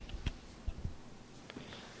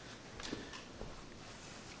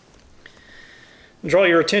Draw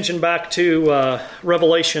your attention back to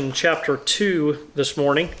Revelation chapter 2 this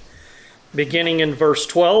morning. Beginning in verse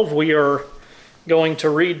 12, we are going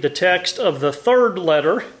to read the text of the third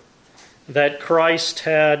letter that Christ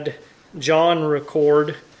had John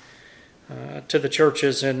record to the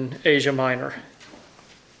churches in Asia Minor.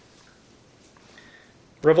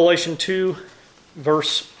 Revelation 2,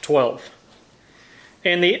 verse 12.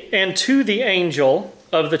 And to the angel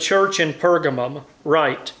of the church in Pergamum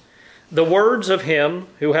write, the words of him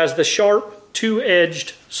who has the sharp,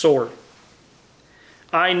 two-edged sword.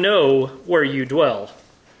 I know where you dwell,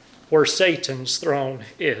 where Satan's throne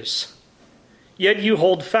is. Yet you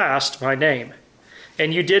hold fast my name,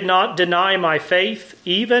 and you did not deny my faith,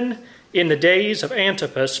 even in the days of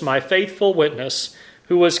Antipas, my faithful witness,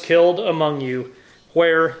 who was killed among you,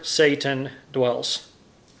 where Satan dwells.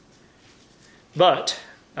 But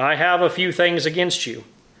I have a few things against you.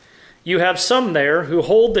 You have some there who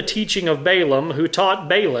hold the teaching of Balaam, who taught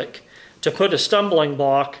Balak to put a stumbling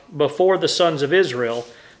block before the sons of Israel,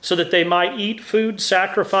 so that they might eat food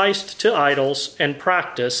sacrificed to idols and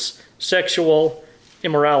practice sexual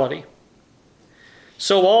immorality.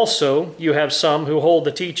 So also you have some who hold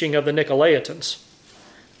the teaching of the Nicolaitans.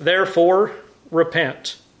 Therefore,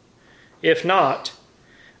 repent. If not,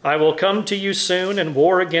 I will come to you soon and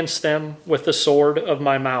war against them with the sword of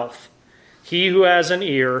my mouth. He who has an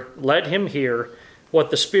ear, let him hear what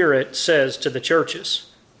the Spirit says to the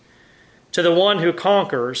churches. To the one who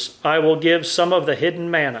conquers, I will give some of the hidden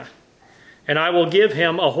manna, and I will give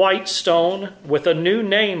him a white stone with a new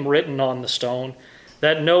name written on the stone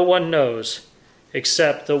that no one knows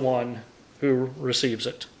except the one who receives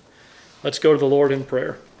it. Let's go to the Lord in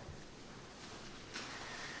prayer.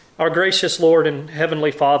 Our gracious Lord and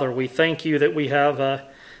Heavenly Father, we thank you that we have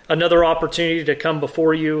another opportunity to come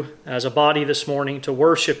before you as a body this morning, to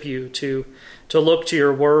worship you, to look to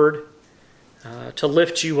your word, to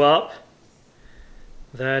lift you up,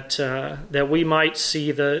 that we might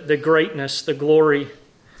see the greatness, the glory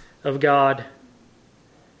of God,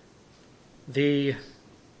 the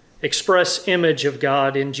express image of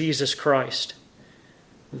God in Jesus Christ,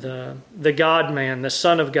 the God-man, the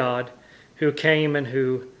Son of God, who came and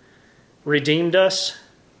who redeemed us,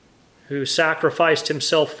 who sacrificed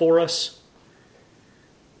himself for us,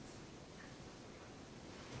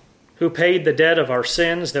 who paid the debt of our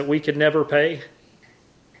sins that we could never pay,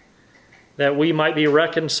 that we might be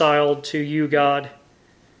reconciled to you, God,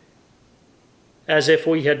 as if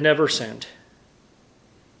we had never sinned.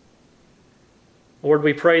 Lord,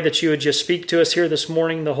 we pray that you would just speak to us here this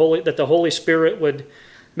morning, that the Holy Spirit would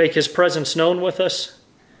make his presence known with us,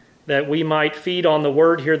 that we might feed on the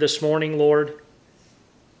word here this morning, Lord,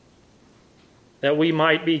 that we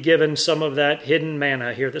might be given some of that hidden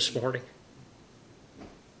manna here this morning.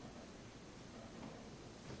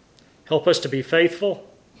 Help us to be faithful.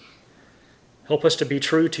 Help us to be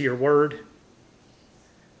true to your word.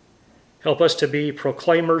 Help us to be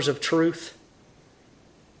proclaimers of truth.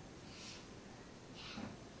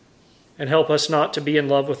 And help us not to be in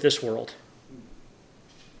love with this world.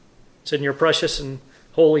 It's in your precious and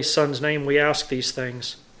holy Son's name we ask these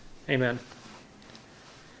things. Amen.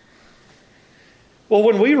 Well,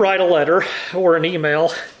 when we write a letter or an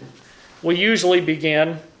email, we usually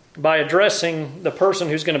begin by addressing the person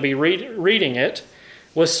who's going to be reading it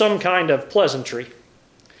with some kind of pleasantry,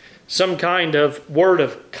 some kind of word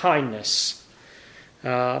of kindness.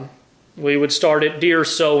 We would start it, "Dear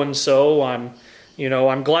so-and-so,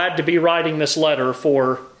 I'm glad to be writing this letter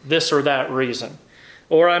for this or that reason."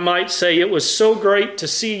 Or I might say, "It was so great to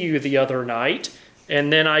see you the other night,"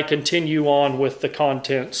 and then I continue on with the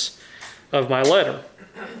contents of my letter.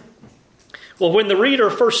 Well, when the reader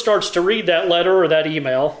first starts to read that letter or that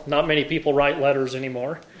email, not many people write letters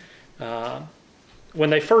anymore, when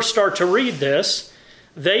they first start to read this,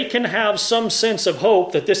 they can have some sense of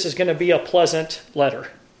hope that this is going to be a pleasant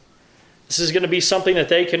letter. This is going to be something that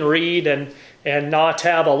they can read and not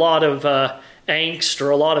have a lot of angst or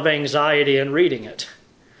a lot of anxiety in reading it.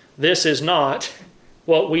 This is not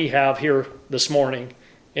what we have here this morning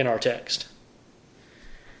in our text.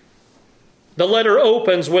 The letter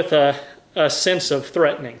opens with a sense of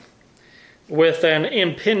threatening, with an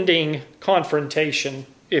impending confrontation,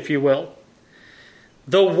 if you will.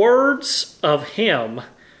 The words of him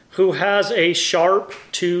who has a sharp,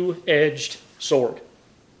 two-edged sword.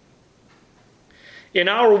 In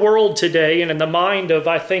our world today, and in the mind of,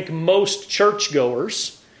 I think, most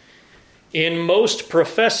churchgoers, in most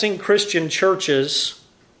professing Christian churches,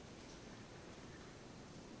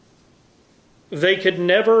 they could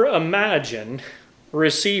never imagine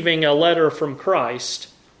receiving a letter from Christ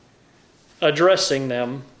addressing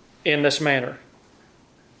them in this manner.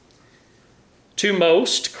 To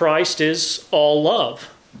most, Christ is all love.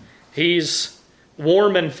 He's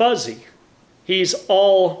warm and fuzzy. He's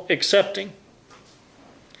all accepting.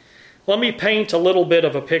 Let me paint a little bit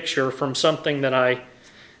of a picture from something that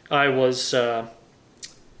I was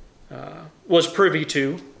privy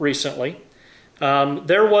to recently.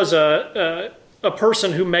 There was a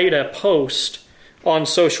person who made a post on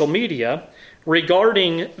social media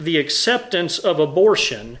regarding the acceptance of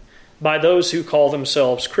abortion by those who call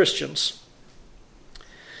themselves Christians.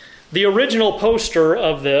 The original poster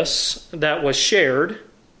of this that was shared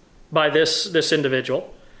by this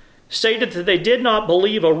individual stated that they did not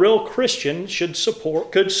believe a real Christian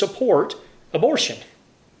could support abortion.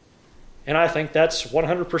 And I think that's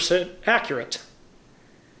 100% accurate.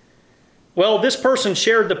 Well, this person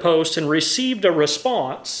shared the post and received a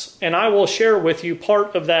response, and I will share with you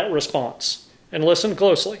part of that response. And listen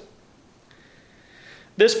closely.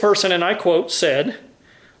 This person, and I quote, said,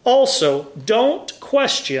 "Also, don't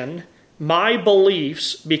question my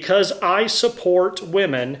beliefs because I support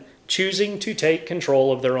women choosing to take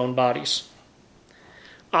control of their own bodies.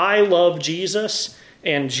 I love Jesus,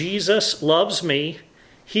 and Jesus loves me.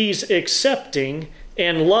 He's accepting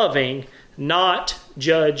and loving, not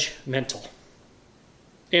judgmental."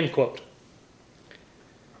 End quote.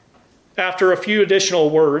 After a few additional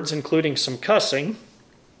words, including some cussing,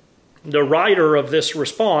 the writer of this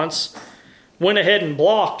response went ahead and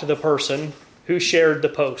blocked the person who shared the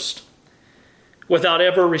post without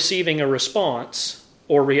ever receiving a response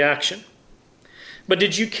or reaction. But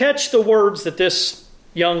did you catch the words that this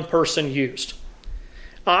young person used?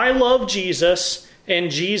 I love Jesus,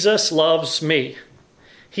 and Jesus loves me.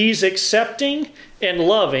 He's accepting and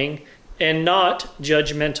loving and not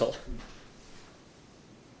judgmental.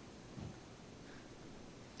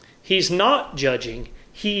 He's not judging.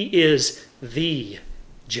 He is the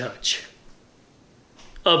judge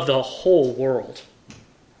of the whole world.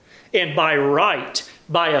 And by right,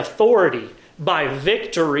 by authority, by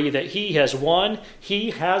victory that he has won,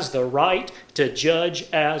 he has the right to judge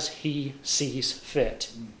as he sees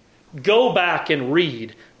fit. Go back and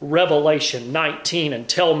read Revelation 19 and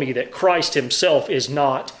tell me that Christ himself is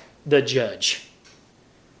not the judge.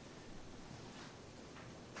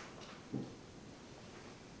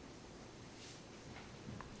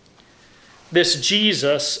 This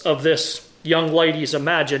Jesus of this young lady's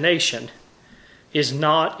imagination is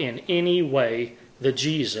not in any way the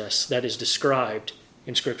Jesus that is described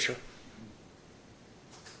in Scripture.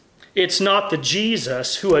 It's not the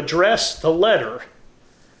Jesus who addressed the letter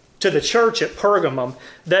to the church at Pergamum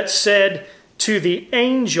that said to the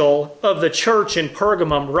angel of the church in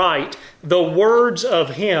Pergamum, write the words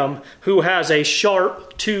of him who has a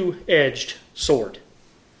sharp two-edged sword.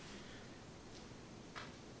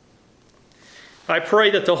 I pray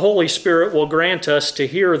that the Holy Spirit will grant us to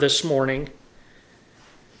hear this morning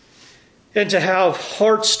and to have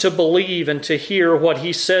hearts to believe and to hear what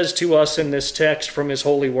he says to us in this text from his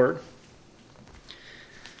holy word.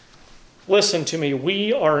 Listen to me,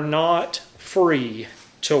 we are not free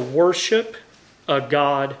to worship a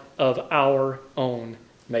God of our own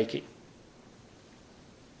making,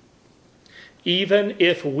 even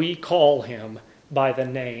if we call him by the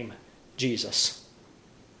name Jesus.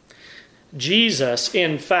 Jesus,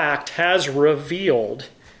 in fact, has revealed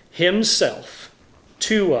himself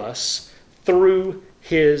to us through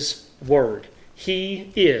his word.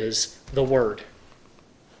 He is the word.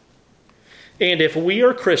 And if we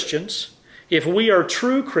are Christians, if we are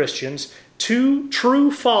true Christians,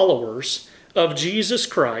 true followers of Jesus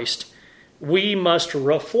Christ, we must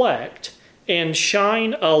reflect and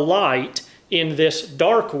shine a light in this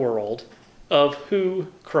dark world of who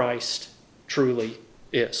Christ truly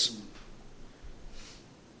is.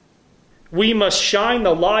 We must shine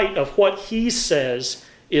the light of what he says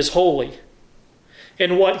is holy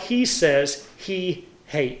and what he says he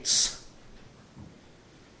hates.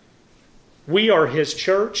 We are his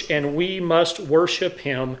church, and we must worship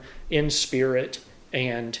him in spirit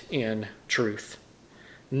and in truth.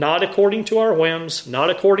 Not according to our whims, not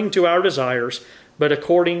according to our desires, but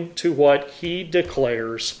according to what he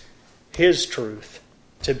declares his truth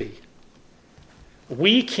to be.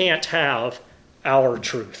 We can't have our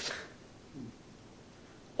truth.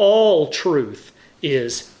 All truth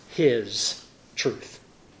is his truth.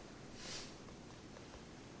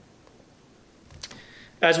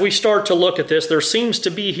 As we start to look at this, there seems to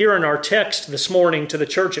be here in our text this morning to the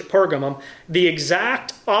church at Pergamum the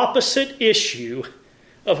exact opposite issue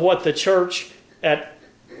of what the church at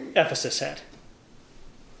Ephesus had.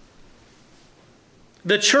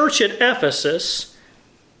 The church at Ephesus,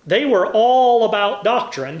 they were all about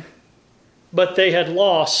doctrine, but they had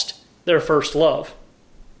lost their first love.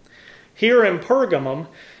 Here in Pergamum,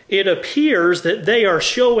 it appears that they are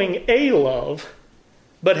showing a love,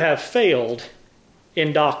 but have failed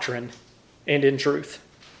in doctrine and in truth.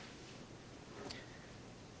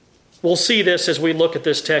 We'll see this as we look at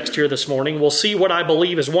this text here this morning. We'll see what I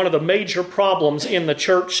believe is one of the major problems in the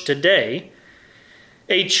church today.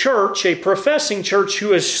 A church, a professing church,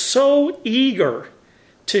 who is so eager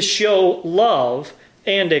to show love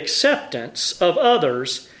and acceptance of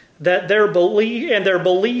others that their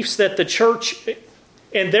beliefs that the church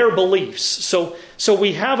and their beliefs. So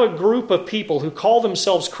we have a group of people who call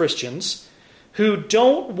themselves Christians who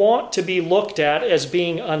don't want to be looked at as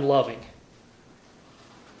being unloving.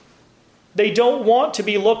 They don't want to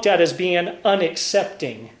be looked at as being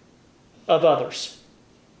unaccepting of others.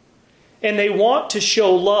 And they want to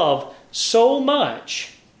show love so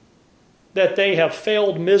much that they have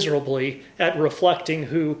failed miserably at reflecting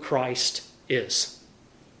who Christ is.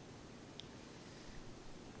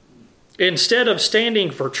 Instead of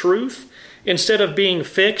standing for truth, instead of being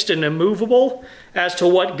fixed and immovable as to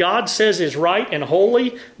what God says is right and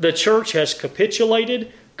holy, the church has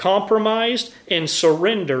capitulated, compromised, and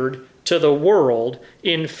surrendered to the world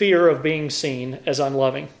in fear of being seen as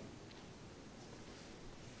unloving.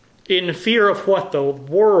 In fear of what the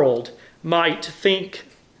world might think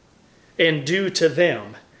and do to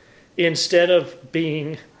them, instead of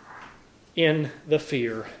being in the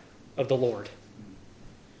fear of the Lord.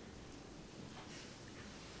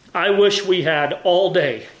 I wish we had all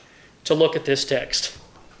day to look at this text.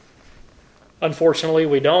 Unfortunately,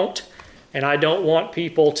 we don't, and I don't want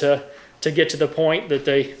people to get to the point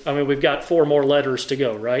that we've got 4 more letters to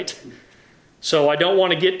go, right? So I don't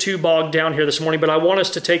want to get too bogged down here this morning, but I want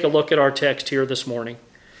us to take a look at our text here this morning.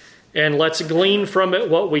 And let's glean from it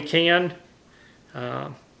what we can.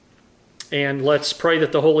 And let's pray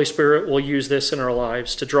that the Holy Spirit will use this in our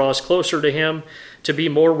lives to draw us closer to Him, to be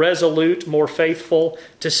more resolute, more faithful,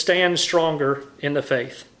 to stand stronger in the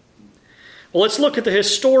faith. Well, let's look at the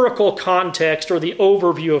historical context or the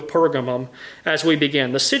overview of Pergamum as we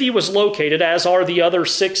begin. The city was located, as are the other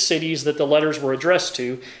 6 cities that the letters were addressed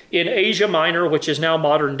to, in Asia Minor, which is now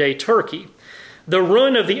modern-day Turkey. The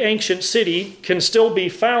ruin of the ancient city can still be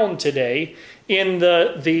found today in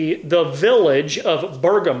the village of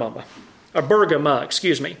Pergama.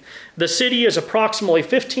 The city is approximately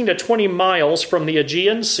 15 to 20 miles from the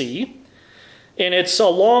Aegean Sea, and it's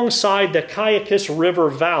alongside the Caicus River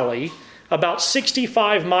Valley, about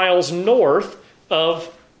 65 miles north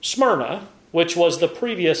of Smyrna, which was the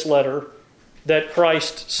previous letter that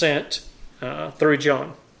Christ sent through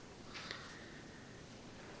John.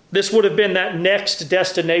 This would have been that next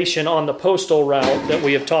destination on the postal route that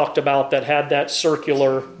we have talked about that had that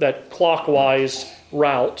circular, that clockwise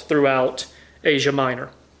route throughout Asia Minor.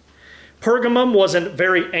 Pergamum was a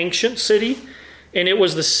very ancient city, and it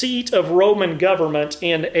was the seat of Roman government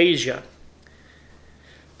in Asia.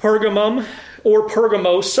 Pergamum, or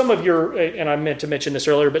Pergamos, some of your, and I meant to mention this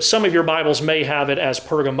earlier, but some of your Bibles may have it as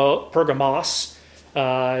Pergamos.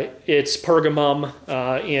 It's Pergamum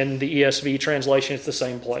in the ESV translation. It's the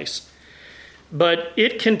same place. But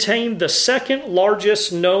it contained the second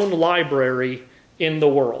largest known library in the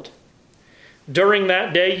world. During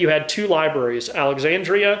that day, you had 2 libraries,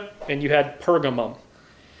 Alexandria and you had Pergamum.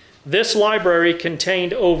 This library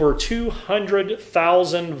contained over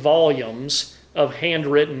 200,000 volumes of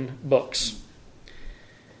handwritten books.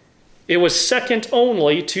 It was second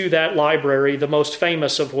only to that library, the most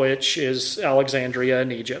famous of which is Alexandria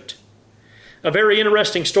in Egypt. A very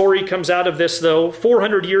interesting story comes out of this, though.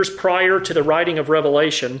 400 years prior to the writing of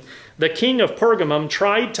Revelation, the king of Pergamum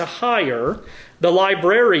tried to hire the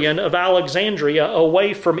librarian of Alexandria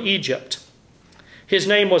away from Egypt. His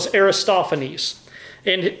name was Aristophanes.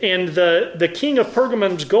 And the king of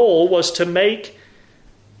Pergamum's goal was to make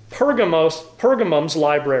Pergamum's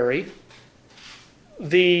library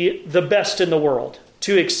the best in the world,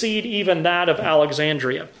 to exceed even that of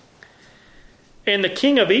Alexandria. And the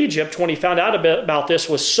king of Egypt, when he found out about this,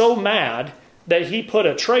 was so mad that he put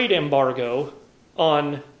a trade embargo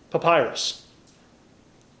on papyrus,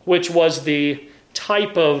 which was the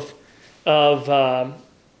type of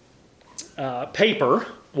paper,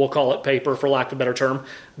 we'll call it paper for lack of a better term,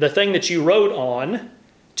 the thing that you wrote on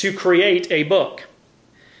to create a book.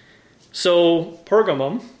 So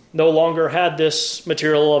Pergamum no longer had this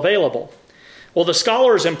material available. Well, the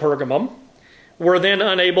scholars in Pergamum were then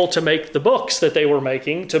unable to make the books that they were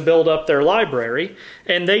making to build up their library,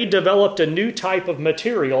 and they developed a new type of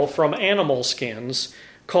material from animal skins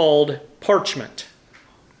called parchment.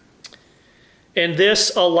 And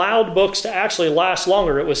this allowed books to actually last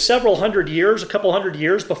longer. It was several hundred years, a couple hundred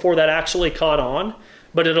years before that actually caught on,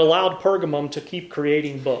 but it allowed Pergamum to keep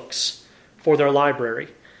creating books for their library.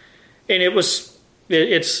 And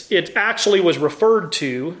it actually was referred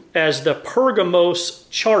to as the Pergamos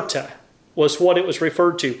Charta, was what it was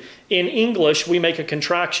referred to. In English, we make a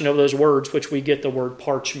contraction of those words, which we get the word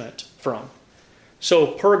parchment from. So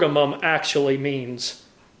Pergamum actually means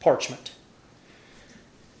parchment.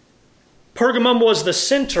 Pergamum was the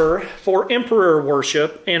center for emperor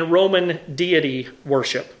worship and Roman deity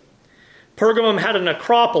worship. Pergamum had an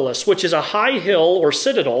acropolis, which is a high hill or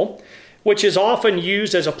citadel, which is often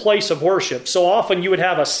used as a place of worship. So often you would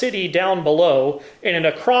have a city down below and an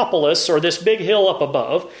acropolis, or this big hill up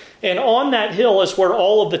above. And on that hill is where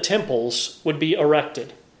all of the temples would be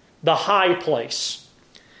erected, the high place.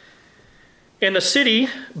 And the city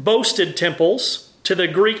boasted temples to the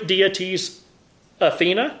Greek deities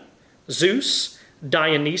Athena, Zeus,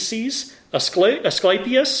 Dionysus,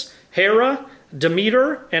 Asclepius, Hera,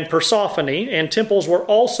 Demeter, and Persephone, and temples were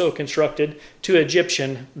also constructed to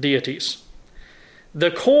Egyptian deities.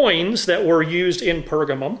 The coins that were used in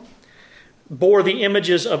Pergamum bore the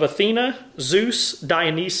images of Athena, Zeus,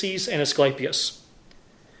 Dionysus, and Asclepius.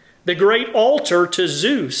 The great altar to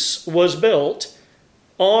Zeus was built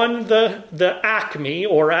on the acme,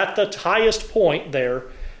 or at the highest point there,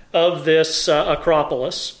 of this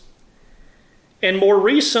Acropolis. And more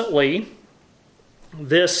recently,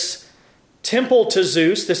 this temple to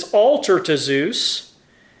Zeus, this altar to Zeus,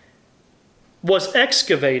 was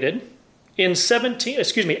excavated in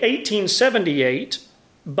 1878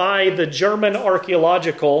 by the German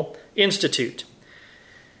Archaeological Institute.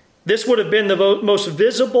 This would have been the most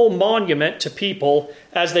visible monument to people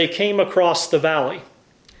as they came across the valley.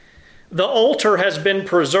 The altar has been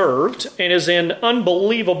preserved and is in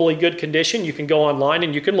unbelievably good condition. You can go online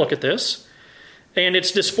and you can look at this. And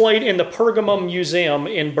it's displayed in the Pergamum Museum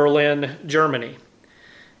in Berlin, Germany.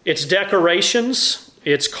 Its decorations,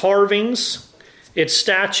 its carvings, its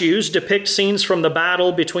statues depict scenes from the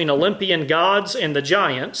battle between Olympian gods and the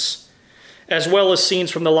giants, as well as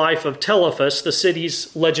scenes from the life of Telephus, the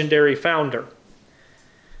city's legendary founder.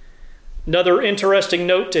 Another interesting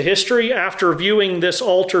note to history, after viewing this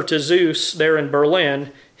altar to Zeus there in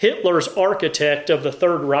Berlin, Hitler's architect of the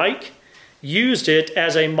Third Reich used it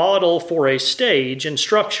as a model for a stage and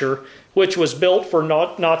structure which was built for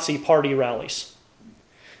Nazi party rallies.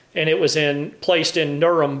 And it was placed in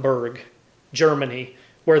Nuremberg, Germany,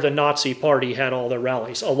 where the Nazi party had all their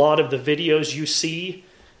rallies. A lot of the videos you see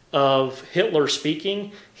of Hitler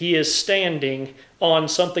speaking, he is standing on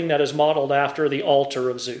something that is modeled after the altar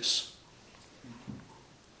of Zeus.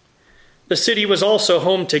 The city was also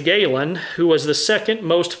home to Galen, who was the second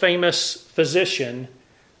most famous physician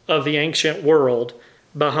of the ancient world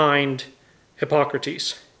behind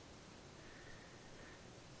Hippocrates.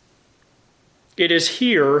 It is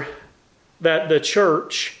here that the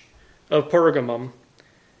church of Pergamum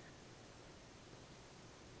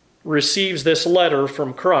receives this letter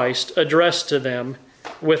from Christ addressed to them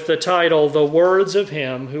with the title, "The Words of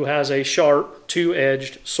Him Who Has a Sharp,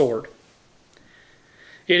 Two-Edged Sword."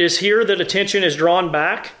 It is here that attention is drawn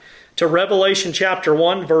back to Revelation chapter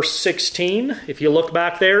 1, verse 16. If you look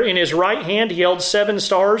back there, in his right hand he held 7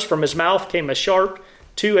 stars. From his mouth came a sharp,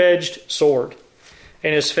 two-edged sword.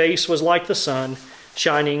 And his face was like the sun,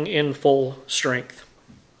 shining in full strength.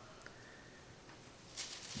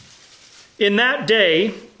 In that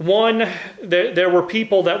day, there were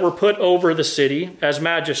people that were put over the city as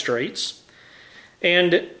magistrates,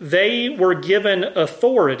 and they were given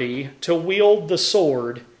authority to wield the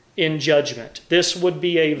sword in judgment. This would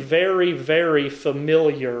be a very, very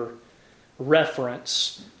familiar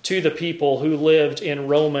reference to the people who lived in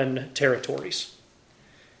Roman territories.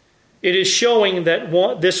 It is showing that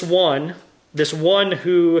this one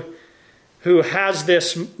who has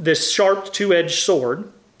this sharp two-edged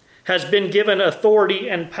sword has been given authority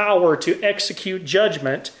and power to execute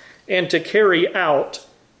judgment and to carry out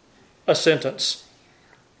a sentence.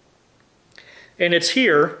 And it's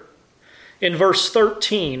here in verse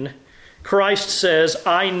 13, Christ says,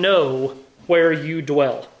 "I know where you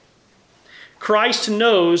dwell." Christ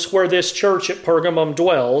knows where this church at Pergamum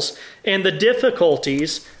dwells and the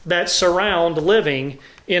difficulties that surround living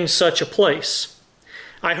in such a place.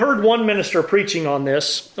 I heard one minister preaching on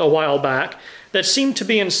this a while back that seemed to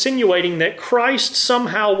be insinuating that Christ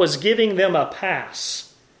somehow was giving them a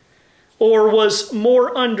pass or was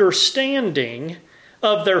more understanding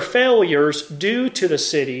of their failures due to the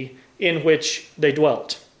city in which they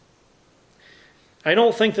dwelt. I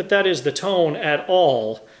don't think that is the tone at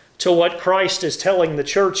all to what Christ is telling the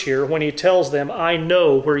church here when he tells them, "I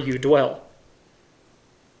know where you dwell."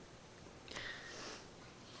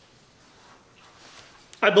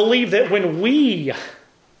 I believe that when we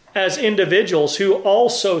as individuals who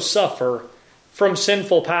also suffer from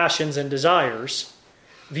sinful passions and desires,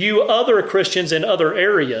 view other Christians in other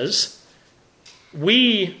areas,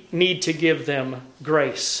 we need to give them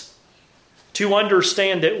grace to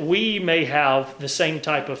understand that we may have the same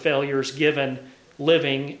type of failures given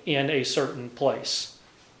living in a certain place.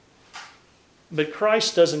 But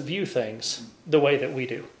Christ doesn't view things the way that we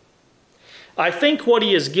do. I think what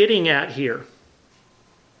he is getting at here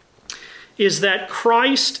is that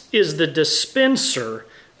Christ is the dispenser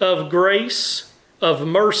of grace, of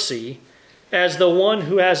mercy, as the one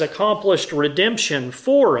who has accomplished redemption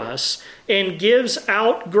for us and gives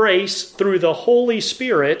out grace through the Holy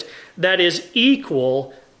Spirit that is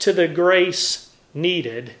equal to the grace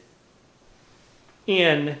needed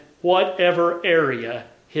in whatever area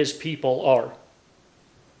his people are.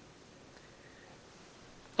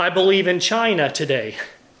 I believe in China today.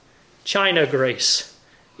 China grace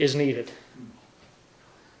is needed.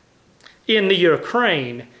 In the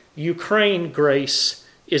Ukraine grace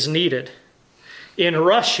is needed. In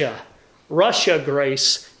Russia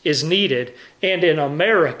grace is needed. And in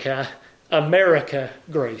America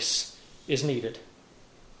grace is needed.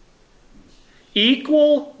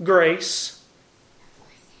 Grace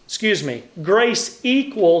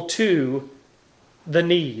equal to the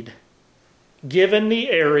need, given the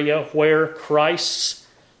area where Christ's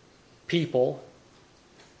people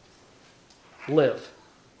live,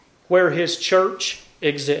 where his church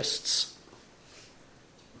exists.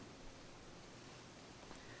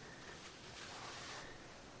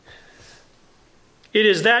 It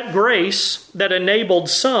is that grace that enabled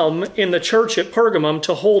some in the church at Pergamum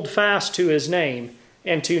to hold fast to his name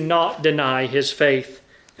and to not deny his faith,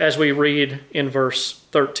 as we read in verse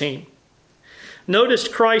 13. Notice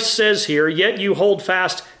Christ says here, "Yet you hold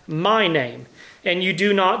fast my name, and you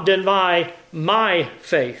do not deny my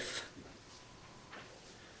faith."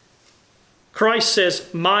 Christ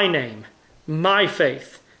says, my name, my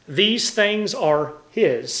faith. These things are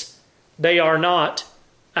his. They are not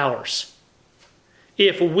ours.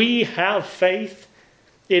 If we have faith,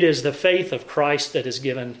 it is the faith of Christ that is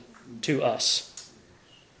given to us.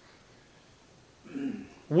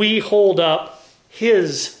 We hold up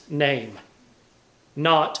his name,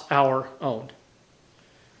 not our own.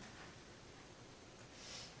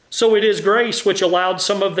 So it is grace which allowed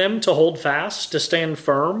some of them to hold fast, to stand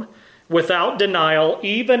firm, without denial,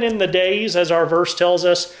 even in the days, as our verse tells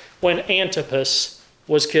us, when Antipas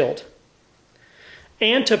was killed.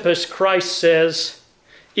 Antipas, Christ says,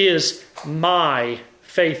 is my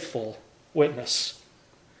faithful witness,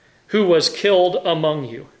 who was killed among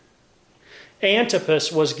you.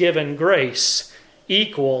 Antipas was given grace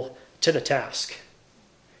equal to the task.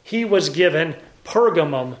 He was given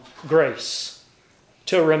Pergamum grace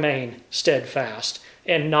to remain steadfast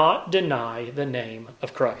and not deny the name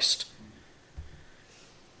of Christ.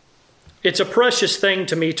 It's a precious thing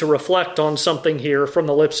to me to reflect on something here from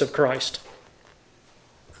the lips of Christ.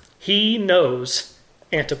 He knows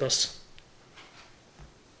Antipas.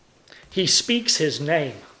 He speaks his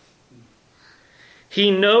name.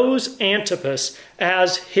 He knows Antipas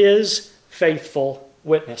as his faithful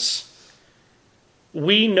witness.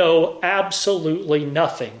 We know absolutely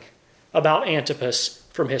nothing about Antipas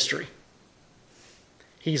from history.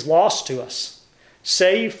 He's lost to us,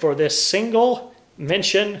 save for this single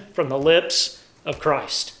mention from the lips of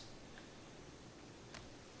Christ.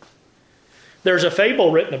 There's a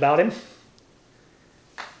fable written about him,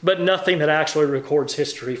 but nothing that actually records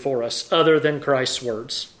history for us other than Christ's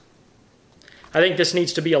words. I think this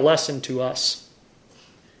needs to be a lesson to us.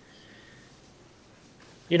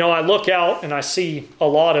 You know, I look out and I see a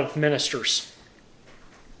lot of ministers,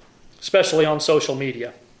 especially on social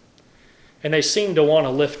media, and they seem to want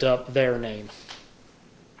to lift up their name.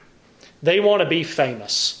 They want to be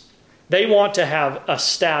famous. They want to have a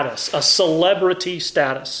status, a celebrity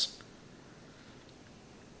status.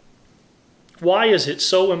 Why is it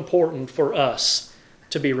so important for us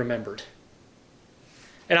to be remembered?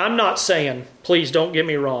 And I'm not saying, please don't get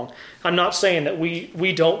me wrong, I'm not saying that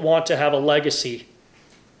we don't want to have a legacy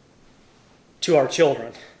to our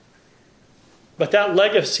children. But that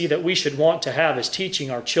legacy that we should want to have is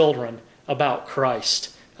teaching our children about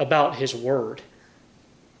Christ, about his word.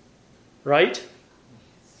 Right?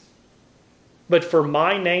 But for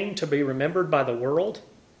my name to be remembered by the world,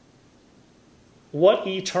 what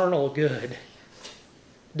eternal good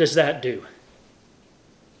does that do?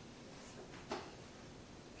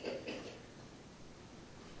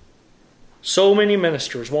 So many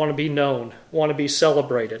ministers want to be known, want to be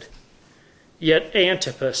celebrated. Yet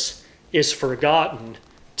Antipas is forgotten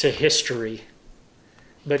to history.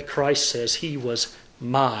 But Christ says he was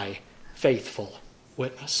my faithful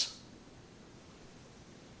witness.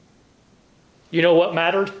 You know what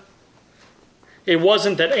mattered? It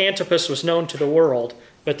wasn't that Antipas was known to the world,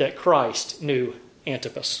 but that Christ knew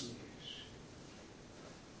Antipas.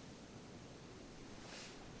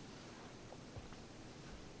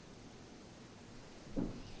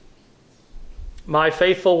 My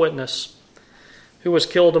faithful witness, who was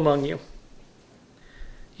killed among you.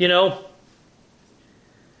 You know,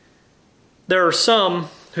 there are some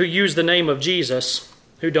who use the name of Jesus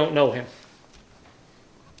who don't know him.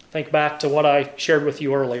 Think back to what I shared with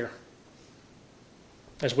you earlier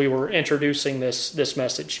as we were introducing this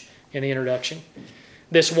message in the introduction.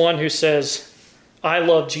 This one who says, I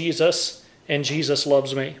love Jesus and Jesus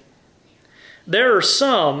loves me. There are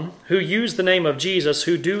some who use the name of Jesus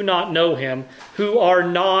who do not know him, who are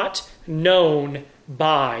not known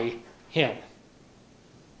by him.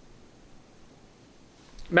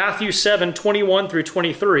 Matthew 7:21 through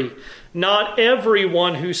 23. Not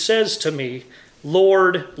everyone who says to me,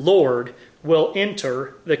 Lord, Lord, will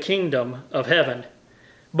enter the kingdom of heaven,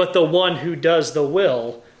 but the one who does the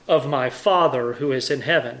will of my Father who is in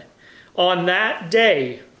heaven. On that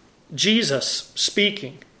day, Jesus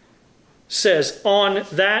speaking, says, on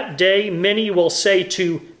that day many will say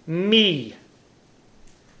to me,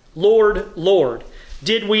 Lord, Lord,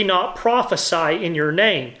 did we not prophesy in your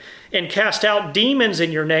name, and cast out demons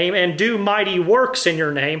in your name, and do mighty works in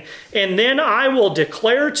your name? And then I will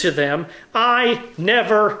declare to them, I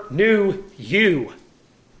never knew you.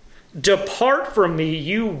 Depart from me,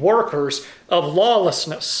 you workers of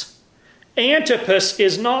lawlessness. Antipas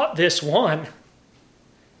is not this one.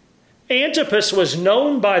 Antipas was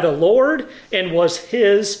known by the Lord and was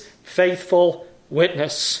his faithful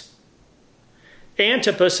witness.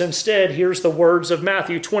 Antipas instead hears the words of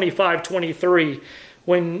Matthew 25:23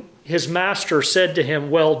 when his master said to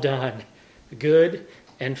him, well done, good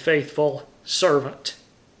and faithful servant.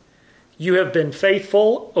 You have been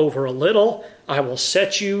faithful over a little. I will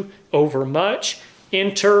set you over much.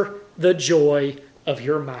 Enter the joy of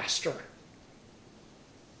your master.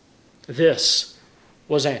 This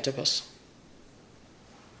was Antipas.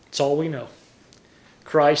 It's all we know.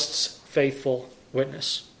 Christ's faithful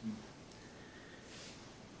witness.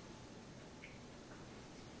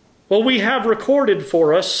 Well, we have recorded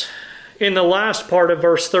for us in the last part of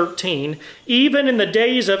verse 13, even in the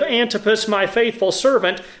days of Antipas, my faithful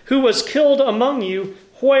servant, who was killed among you,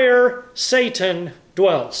 where Satan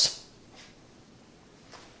dwells.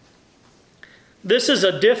 This is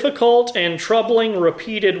a difficult and troubling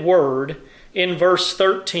repeated word in verse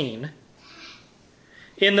 13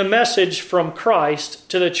 in the message from Christ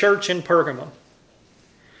to the church in Pergamum.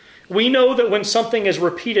 We know that when something is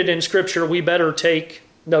repeated in Scripture, we better take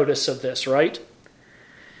notice of this, right?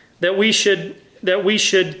 That we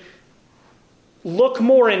should look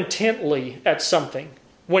more intently at something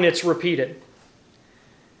when it's repeated.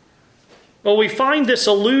 Well, we find this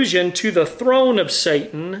allusion to the throne of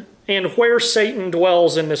Satan and where Satan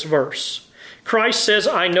dwells in this verse. Christ says,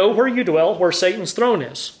 I know where you dwell, where Satan's throne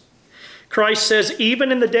is. Christ says,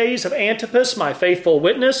 even in the days of Antipas, my faithful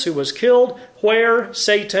witness, who was killed, where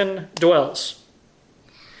Satan dwells.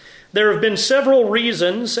 There have been several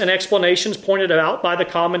reasons and explanations pointed out by the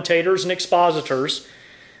commentators and expositors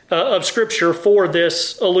of Scripture for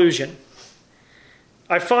this allusion.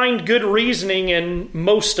 I find good reasoning in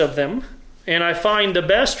most of them, and I find the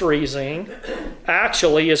best reasoning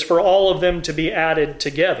actually is for all of them to be added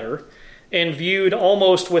together and viewed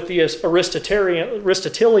almost with the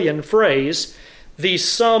Aristotelian phrase, the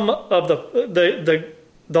sum of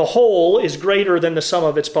the whole is greater than the sum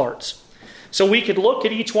of its parts. So we could look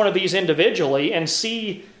at each one of these individually and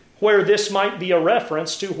see where this might be a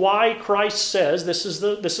reference to why Christ says this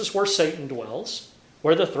is where Satan dwells,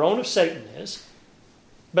 where the throne of Satan is.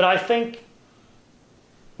 But I think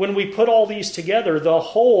when we put all these together, the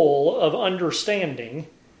whole of understanding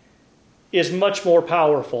is much more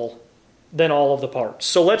powerful than all of the parts.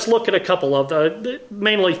 So let's look at a couple of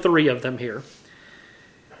mainly three of them here.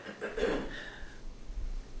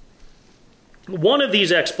 One of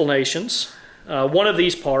these explanations, one of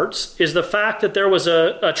these parts, is the fact that there was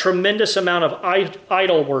a tremendous amount of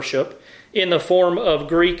idol worship in the form of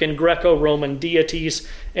Greek and Greco-Roman deities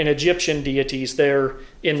and Egyptian deities there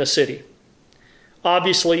in the city.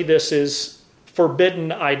 Obviously, this is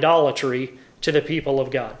forbidden idolatry to the people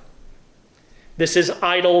of God. This is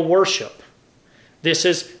idol worship. This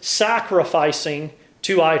is sacrificing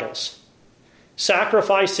to idols.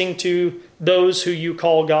 Sacrificing to those who you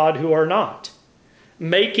call God who are not.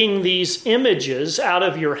 Making these images out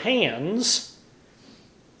of your hands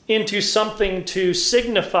into something to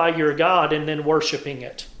signify your God and then worshiping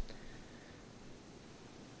it.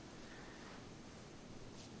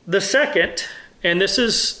 The second, and this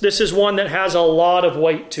is one that has a lot of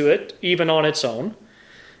weight to it, even on its own.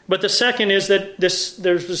 But the second is that there's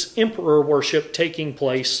this emperor worship taking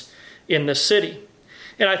place in the city.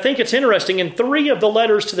 And I think it's interesting, in 3 of the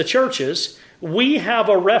letters to the churches, we have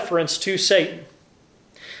a reference to Satan.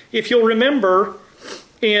 If you'll remember,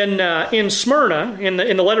 in Smyrna, in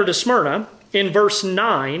the letter to Smyrna, in verse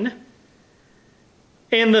 9,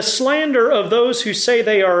 and the slander of those who say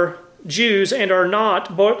they are Jews and are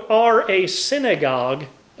not, but are a synagogue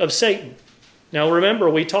of Satan. Now remember,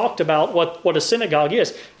 we talked about what a synagogue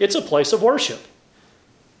is. It's a place of worship.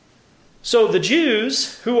 So the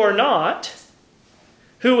Jews who are not,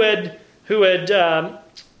 who had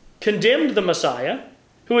condemned the Messiah,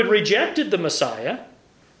 who had rejected the Messiah,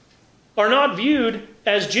 are not viewed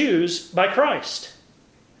as Jews by Christ.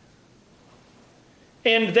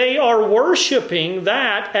 And they are worshiping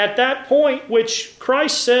that at that point which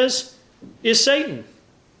Christ says is Satan.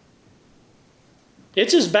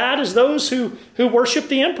 It's as bad as those who worship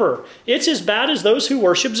the emperor. It's as bad as those who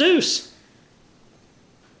worship Zeus.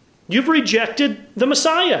 You've rejected the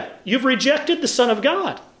Messiah. You've rejected the Son of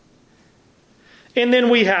God. And then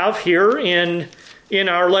we have here in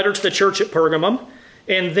our letter to the church at Pergamum,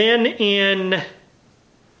 and then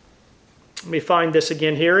let me find this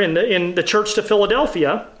again here, in the church to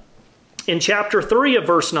Philadelphia, in chapter 3 of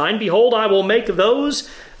verse 9, behold, I will make those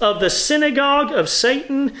of the synagogue of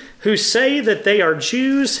Satan who say that they are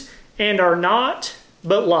Jews and are not,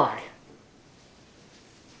 but lie.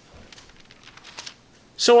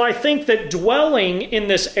 So I think that dwelling in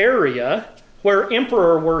this area where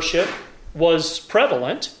emperor worship was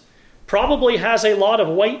prevalent probably has a lot of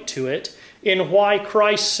weight to it in why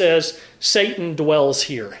Christ says Satan dwells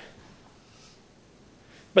here.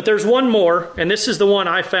 But there's one more, and this is the one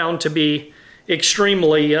I found to be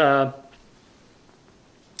extremely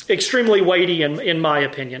weighty in my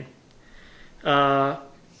opinion. They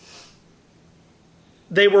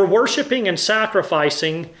were worshiping and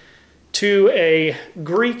sacrificing to a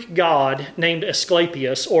Greek god named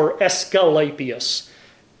Asclepius, or Esculapius.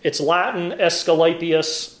 It's Latin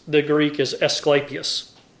Esculapius, the Greek is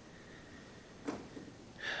Asclepius.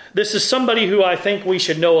 This is somebody who I think we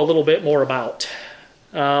should know a little bit more about.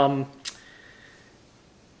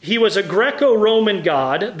 He was a Greco-Roman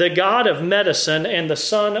god, the god of medicine and the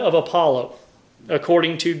son of Apollo,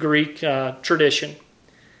 according to Greek tradition.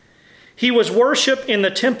 He was worshipped in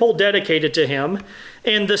the temple dedicated to him,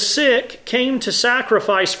 and the sick came to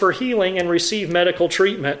sacrifice for healing and receive medical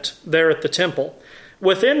treatment there at the temple.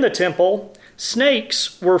 Within the temple,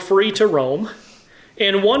 snakes were free to roam,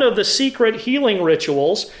 and one of the secret healing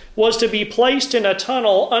rituals was to be placed in a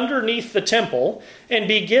tunnel underneath the temple and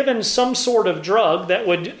be given some sort of drug that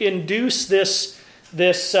would induce this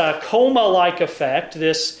coma-like effect,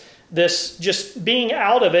 this just being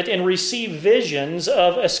out of it, and receive visions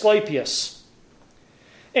of Asclepius.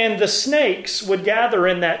 And the snakes would gather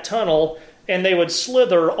in that tunnel, and they would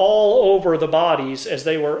slither all over the bodies as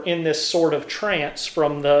they were in this sort of trance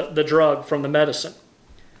from the drug, from the medicine.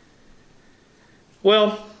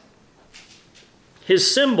 Well,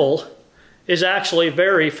 his symbol is actually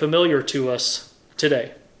very familiar to us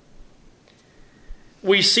today.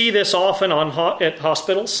 We see this often at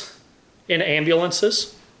hospitals, in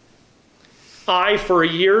ambulances. I, for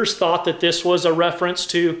years, thought that this was a reference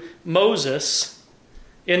to Moses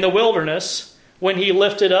in the wilderness when he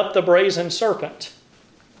lifted up the brazen serpent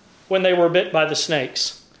when they were bit by the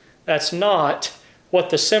snakes. That's not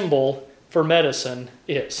what the symbol for medicine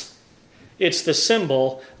is. It's the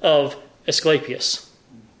symbol of Asclepius.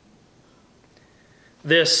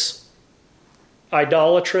 This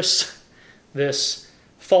idolatrous, this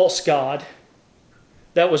false god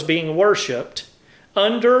that was being worshipped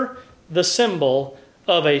under the symbol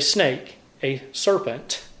of a snake, a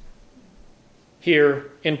serpent, here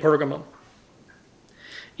in Pergamum.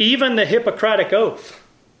 Even the Hippocratic Oath,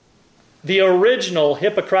 the original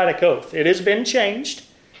Hippocratic Oath, it has been changed,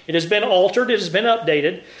 it has been altered, it has been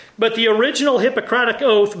updated, but the original Hippocratic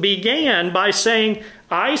Oath began by saying,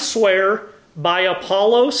 I swear by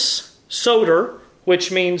Apollos Soter,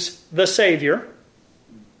 which means the Savior,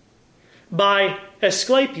 by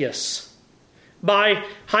Asclepius, by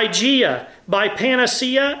Hygeia, by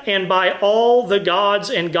Panacea, and by all the gods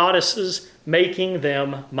and goddesses, making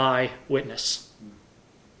them my witness.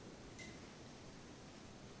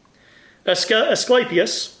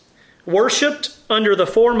 Asclepius worshipped under the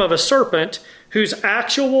form of a serpent whose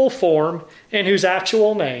actual form and whose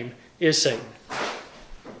actual name is Satan.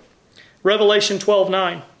 Revelation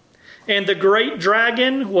 12:9. And the great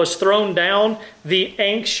dragon was thrown down, the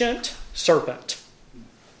ancient serpent,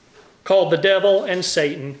 called the devil and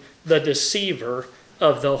Satan, the deceiver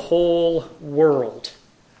of the whole world.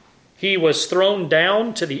 He was thrown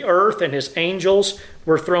down to the earth, and his angels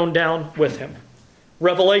were thrown down with him.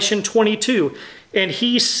 Revelation 22, and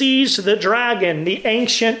he seized the dragon, the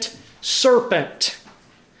ancient serpent,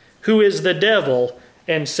 who is the devil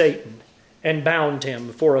and Satan, and bound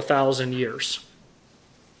him for 1,000 years.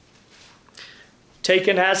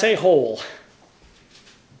 Taken as a whole,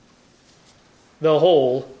 the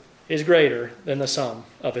whole is greater than the sum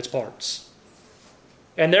of its parts.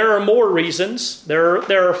 And there are more reasons.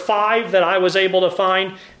 There are 5 that I was able to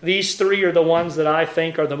find. These 3 are the ones that I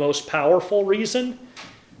think are the most powerful reason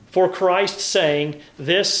for Christ saying,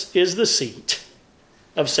 this is the seat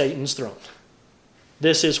of Satan's throne.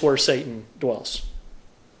 This is where Satan dwells.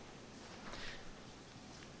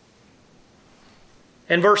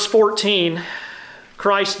 In verse 14,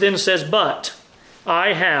 Christ then says, but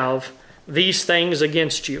I have these things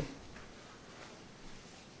against you.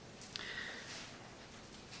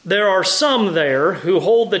 There are some there who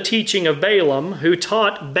hold the teaching of Balaam, who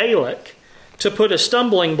taught Balak to put a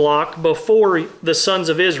stumbling block before the sons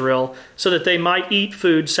of Israel so that they might eat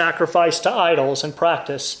food sacrificed to idols and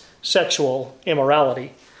practice sexual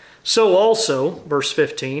immorality. So also, verse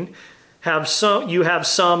 15, you have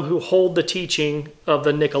some who hold the teaching of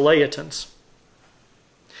the Nicolaitans.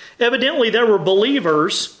 Evidently, there were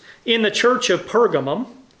believers in the church of Pergamum,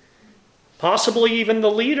 possibly even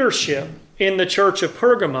the leadership in the church of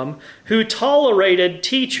Pergamum, who tolerated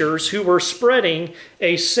teachers who were spreading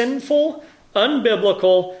a sinful,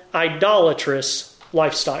 unbiblical, idolatrous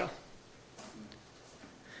lifestyle.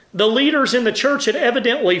 The leaders in the church had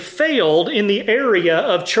evidently failed in the area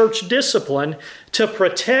of church discipline to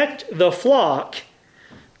protect the flock,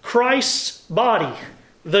 Christ's body,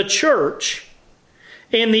 the church,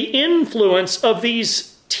 and the influence of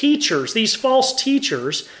these teachers, these false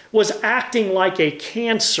teachers, was acting like a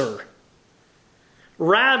cancer,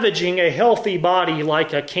 ravaging a healthy body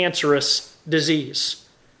like a cancerous disease.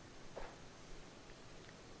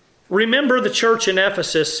 Remember the church in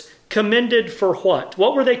Ephesus commended for what?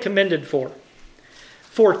 What were they commended for?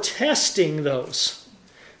 For testing those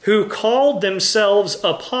who called themselves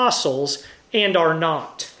apostles and are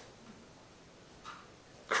not.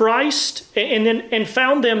 Christ, and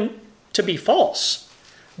found them to be false.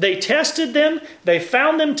 They tested them, they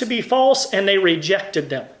found them to be false, and they rejected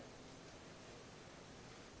them.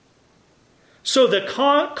 So the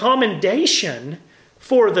commendation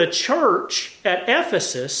for the church at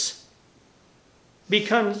Ephesus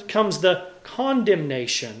becomes the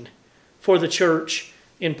condemnation for the church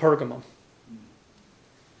in Pergamum.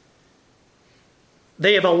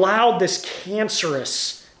 They have allowed this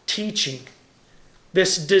cancerous teaching,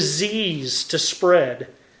 this disease to spread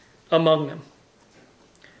among them.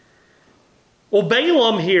 Well,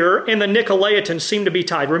 Balaam here and the Nicolaitans seem to be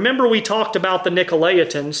tied. Remember, we talked about the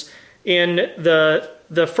Nicolaitans in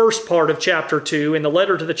the first part of chapter 2 in the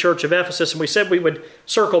letter to the church of Ephesus, and we said we would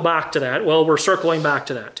circle back to that. Well, we're circling back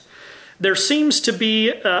to that. There seems to be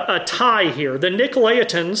a tie here. The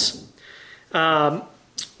Nicolaitans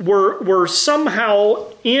were somehow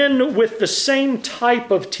in with the same type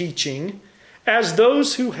of teaching as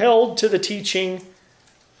those who held to the teaching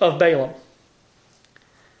of Balaam.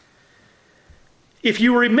 If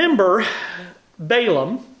you remember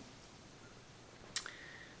Balaam,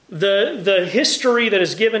 the history that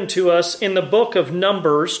is given to us in the book of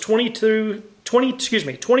Numbers 22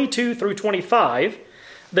 through 25,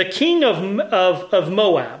 the king of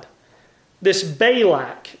Moab, this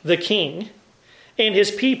Balak, the king, and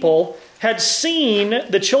his people had seen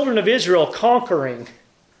the children of Israel conquering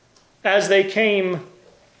as they came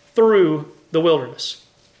through the wilderness,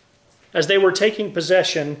 as they were taking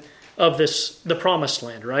possession of the promised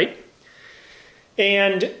land, right?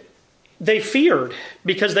 And they feared,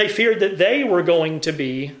 because they feared that they were going to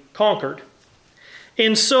be conquered.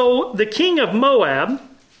 And so the king of Moab,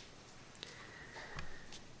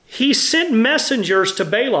 he sent messengers to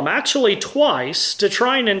Balaam, actually twice, to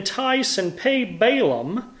try and entice and pay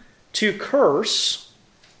Balaam to curse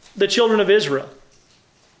the children of Israel.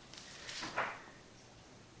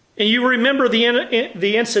 And you remember the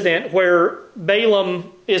incident where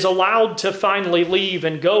Balaam is allowed to finally leave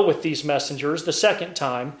and go with these messengers the second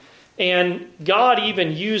time. And God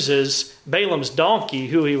even uses Balaam's donkey,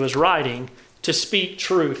 who he was riding, to speak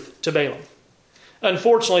truth to Balaam.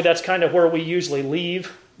 Unfortunately, that's kind of where we usually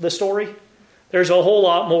leave the story. There's a whole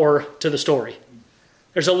lot more to the story.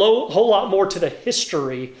 There's a whole lot more to the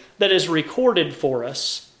history that is recorded for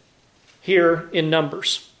us here in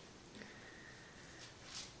Numbers.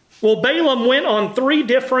 Well, Balaam went on 3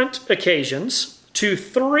 different occasions to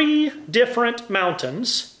 3 different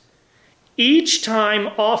mountains, each time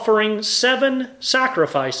offering 7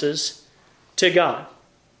 sacrifices to God.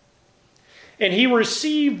 And he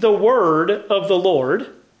received the word of the Lord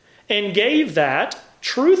and gave that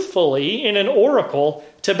truthfully in an oracle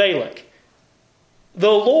to Balak.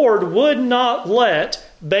 The Lord would not let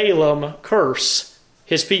Balaam curse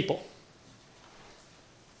his people.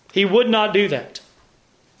 He would not do that.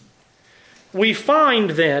 We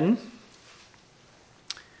find then,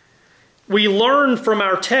 we learn from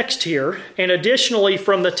our text here, and additionally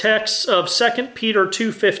from the texts of 2 Peter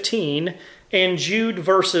 2:15 and Jude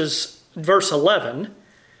verse 11,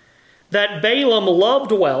 that Balaam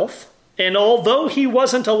loved wealth, and although he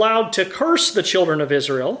wasn't allowed to curse the children of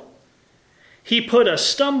Israel, he put a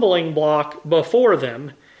stumbling block before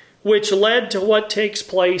them, which led to what takes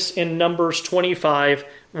place in Numbers 25,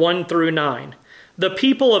 1 through 9. The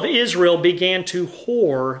people of Israel began to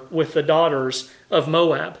whore with the daughters of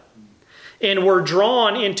Moab, and were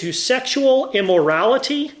drawn into sexual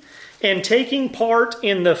immorality and taking part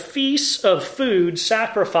in the feasts of food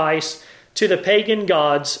sacrificed to the pagan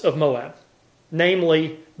gods of Moab,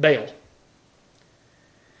 namely Baal.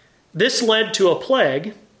 This led to a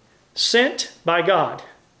plague sent by God,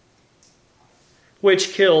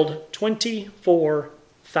 which killed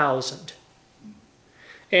 24,000,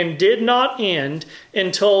 and did not end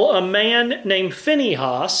until a man named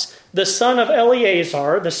Phinehas, the son of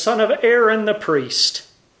Eleazar, the son of Aaron the priest,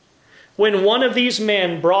 when one of these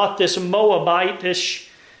men brought this Moabitish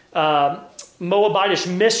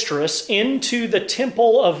mistress into the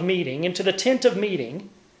temple of meeting, into the tent of meeting,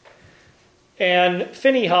 and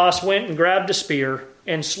Phinehas went and grabbed a spear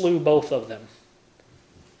and slew both of them.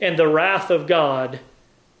 And the wrath of God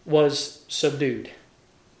was subdued,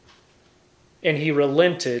 and he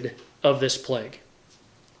relented of this plague.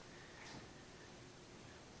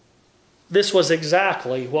 This was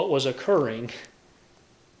exactly what was occurring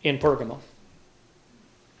in Pergamum.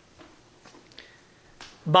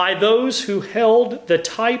 By those who held the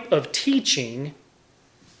type of teaching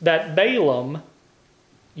that Balaam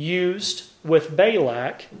used with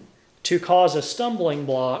Balak to cause a stumbling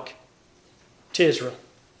block to Israel.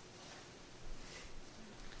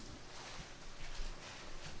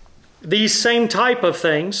 These same type of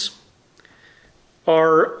things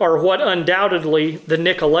are what undoubtedly the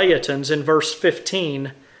Nicolaitans in verse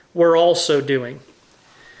 15 were also doing.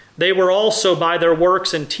 They were also by their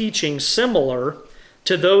works and teaching similar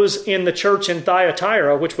to those in the church in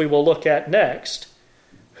Thyatira, which we will look at next,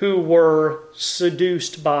 who were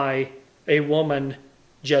seduced by a woman,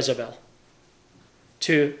 Jezebel,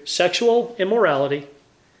 to sexual immorality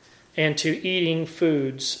and to eating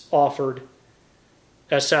foods offered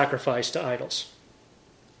as sacrifice to idols.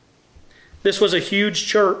 This was a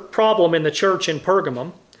huge problem in the church in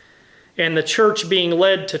Pergamum, and the church being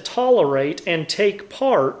led to tolerate and take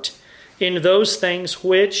part in those things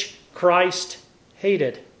which Christ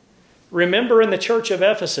hated. Remember, in the church of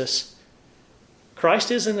Ephesus,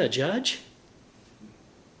 Christ isn't a judge.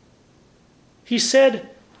 He said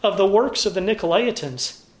of the works of the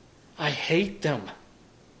Nicolaitans, I hate them.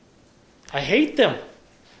 I hate them.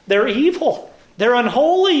 They're evil. They're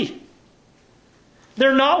unholy.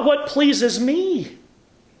 They're not what pleases me.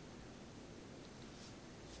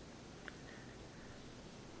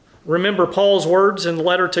 Remember Paul's words in the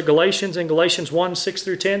letter to Galatians in Galatians 1, 6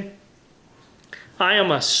 through 10? I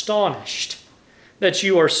am astonished that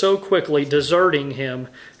you are so quickly deserting him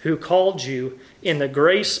who called you in the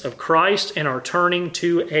grace of Christ and are turning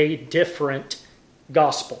to a different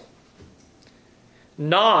gospel.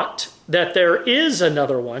 Not that there is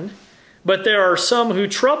another one, but there are some who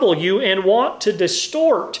trouble you and want to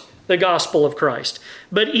distort the gospel of Christ.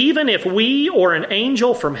 But even if we or an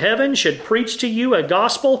angel from heaven should preach to you a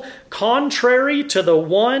gospel contrary to the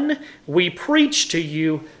one we preach to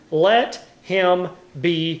you, let him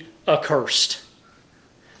be accursed.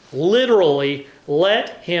 Literally, let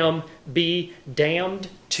him be damned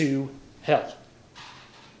to hell.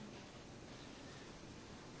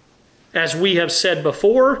 As we have said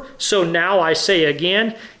before, so now I say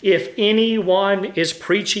again, if anyone is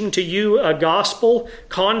preaching to you a gospel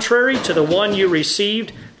contrary to the one you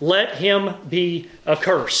received, let him be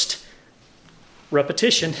accursed.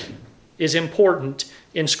 Repetition is important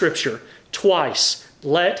in Scripture. Twice,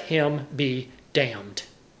 let him be damned.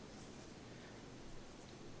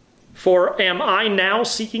 For am I now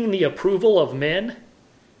seeking the approval of men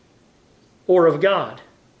or of God?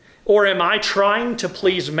 Or am I trying to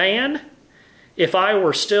please man? If I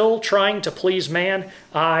were still trying to please man,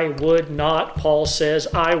 I would not, Paul says,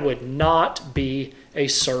 I would not be a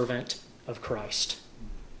servant of Christ.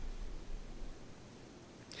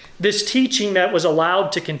 This teaching that was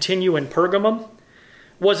allowed to continue in Pergamum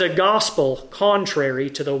was a gospel contrary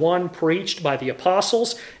to the one preached by the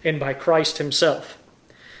apostles and by Christ himself.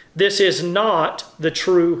 This is not the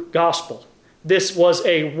true gospel. This was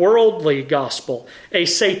a worldly gospel, a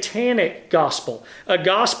satanic gospel, a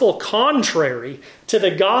gospel contrary to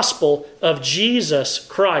the gospel of Jesus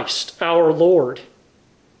Christ, our Lord.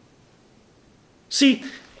 See,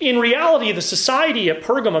 in reality, the society at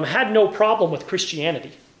Pergamum had no problem with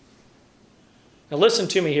Christianity. Now listen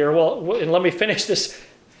to me here, and let me finish this.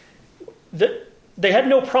 They had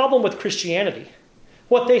no problem with Christianity.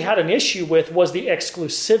 What they had an issue with was the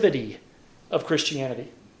exclusivity of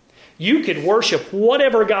Christianity. You could worship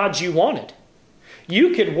whatever gods you wanted.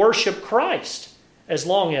 You could worship Christ as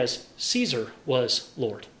long as Caesar was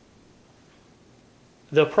Lord.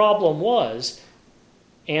 The problem was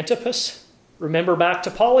Antipas. Remember back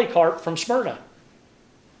to Polycarp from Smyrna.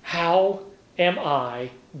 How am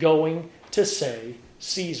I going to say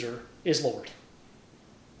Caesar is Lord?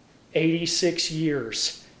 86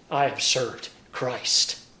 years I have served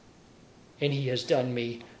Christ, and he has done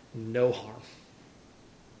me no harm.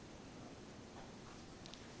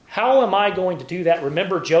 How am I going to do that?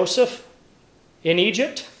 Remember Joseph in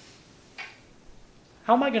Egypt?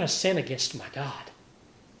 How am I going to sin against my God?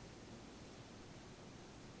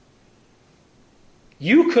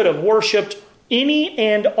 You could have worshipped any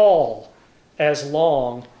and all as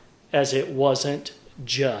long as it wasn't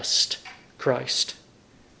just Christ.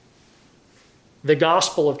 The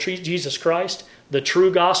gospel of Jesus Christ, the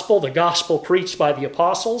true gospel, the gospel preached by the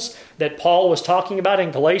apostles that Paul was talking about in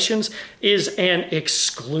Galatians, is an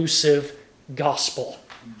exclusive gospel.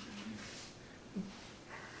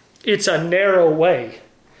 It's a narrow way.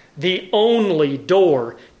 The only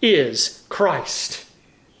door is Christ.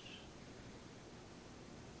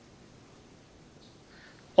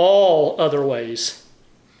 All other ways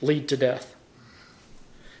lead to death.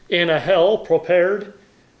 In a hell prepared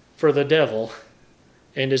for the devil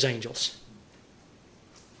and his angels.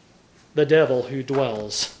 The devil who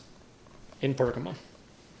dwells in Pergamum.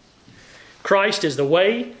 Christ is the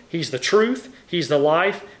way, he's the truth, he's the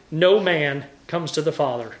life. No man comes to the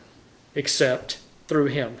Father except through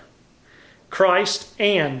him. Christ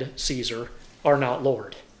and Caesar are not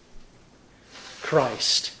Lord.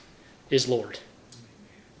 Christ is Lord.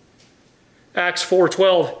 Acts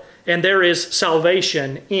 4:12, and there is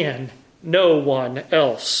salvation in no one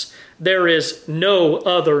else. There is no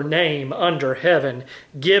other name under heaven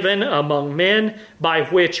given among men by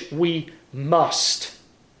which we must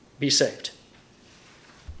be saved.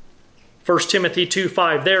 1 Timothy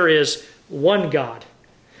 2:5, there is one God,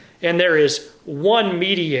 and there is one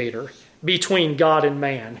mediator between God and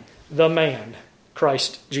man, the man,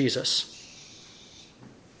 Christ Jesus.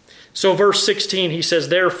 So verse 16, he says,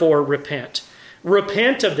 therefore repent.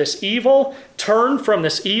 Repent of this evil, turn from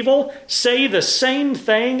this evil, say the same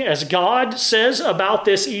thing as God says about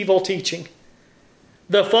this evil teaching.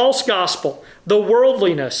 The false gospel, the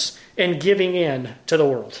worldliness, and giving in to the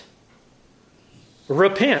world.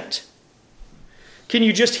 Repent. Can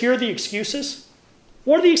you just hear the excuses?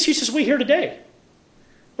 What are the excuses we hear today?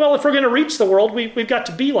 Well, if we're going to reach the world, we've got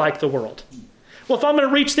to be like the world. Well, if I'm going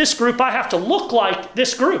to reach this group, I have to look like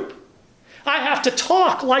this group. I have to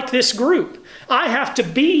talk like this group. I have to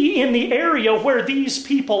be in the area where these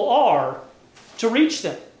people are to reach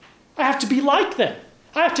them. I have to be like them.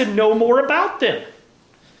 I have to know more about them.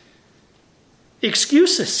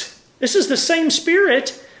 Excuses. This is the same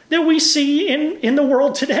spirit that we see in the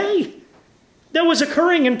world today that was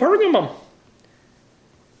occurring in Pergamum.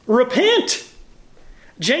 Repent.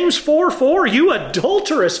 James 4:4, you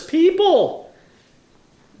adulterous people.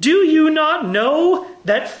 Do you not know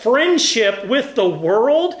that friendship with the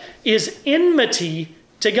world is enmity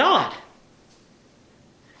to God?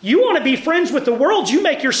 You want to be friends with the world, you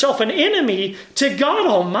make yourself an enemy to God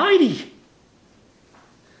Almighty.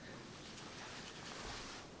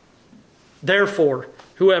 Therefore,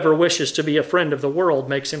 whoever wishes to be a friend of the world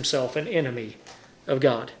makes himself an enemy of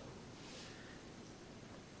God.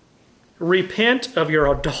 Repent of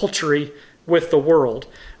your adultery with the world.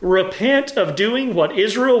 Repent of doing what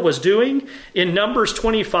Israel was doing in Numbers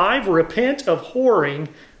 25. Repent of whoring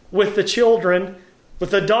with the children, with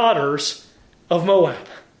the daughters of Moab.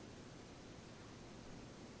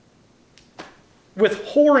 With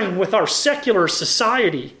whoring with our secular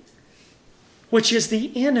society, which is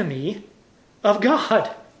the enemy of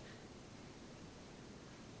God.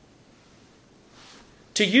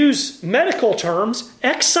 To use medical terms,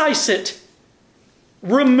 excise it.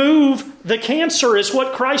 Remove the cancer is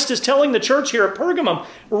what Christ is telling the church here at Pergamum.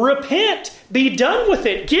 Repent. Be done with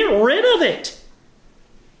it. Get rid of it.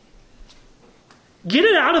 Get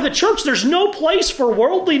it out of the church. There's no place for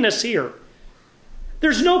worldliness here.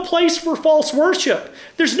 There's no place for false worship.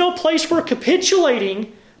 There's no place for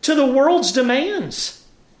capitulating to the world's demands.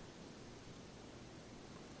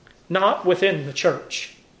 Not within the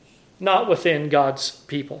church. Not within God's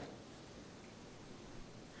people.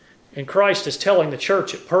 And Christ is telling the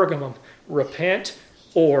church at Pergamum, repent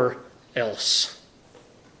or else.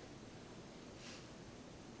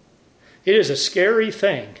 It is a scary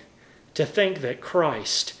thing to think that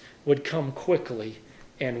Christ would come quickly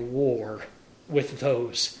and war with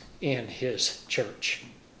those in his church.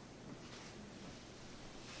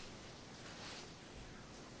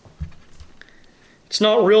 It's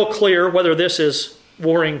not real clear whether this is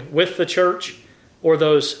warring with the church or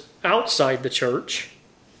those outside the church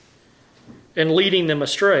and leading them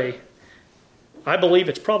astray. I believe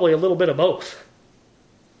it's probably a little bit of both.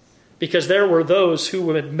 Because there were those who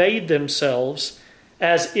had made themselves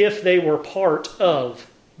as if they were part of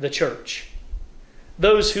the church.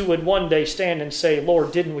 Those who would one day stand and say,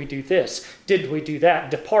 Lord, didn't we do this? Did we do that?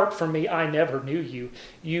 Depart from me, I never knew you,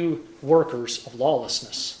 you workers of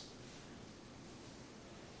lawlessness.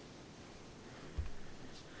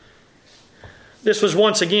 This was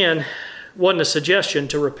once again, wasn't a suggestion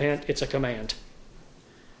to repent, it's a command.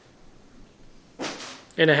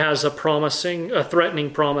 And it has a threatening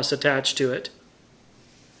promise attached to it.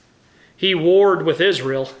 He warred with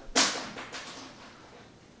Israel.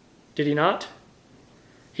 Did he not?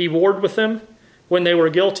 He warred with them when they were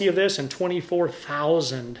guilty of this, and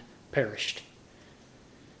 24,000 perished.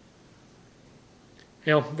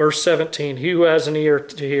 Verse 17, he who has an ear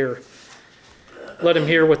to hear, let him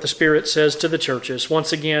hear what the Spirit says to the churches.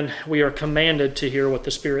 Once again, we are commanded to hear what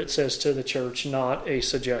the Spirit says to the church, not a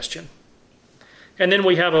suggestion. And then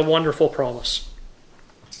we have a wonderful promise.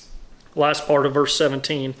 Last part of verse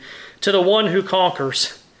 17. To the one who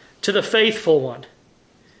conquers, to the faithful one,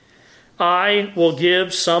 I will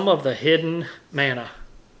give some of the hidden manna.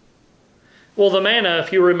 Well, the manna,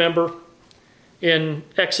 if you remember, in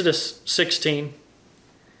Exodus 16,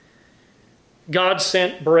 God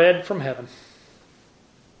sent bread from heaven.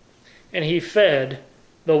 And he fed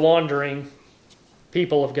the wandering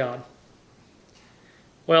people of God.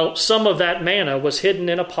 Well, some of that manna was hidden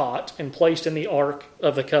in a pot and placed in the Ark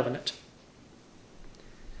of the Covenant.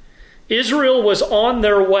 Israel was on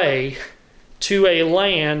their way to a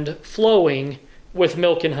land flowing with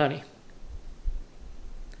milk and honey.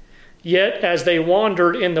 Yet, as they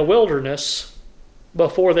wandered in the wilderness,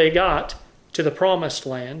 before they got to the promised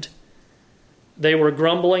land, they were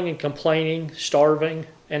grumbling and complaining, starving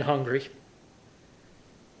and hungry.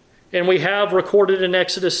 And we have recorded in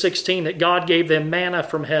Exodus 16 that God gave them manna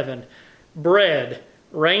from heaven, bread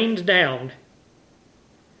rained down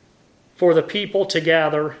for the people to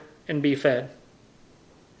gather and be fed.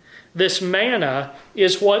 This manna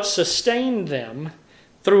is what sustained them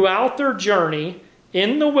throughout their journey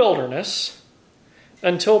in the wilderness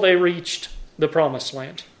until they reached the promised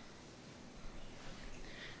land.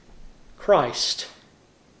 Christ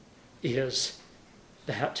is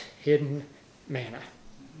that hidden manna.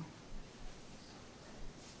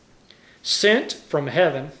 Sent from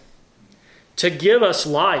heaven to give us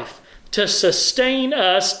life, to sustain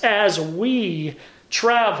us as we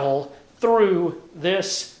travel through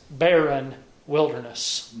this barren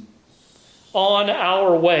wilderness on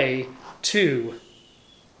our way to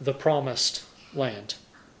the promised land.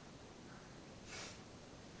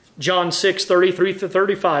 John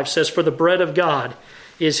 6:33-35 says, For the bread of God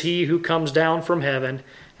is he who comes down from heaven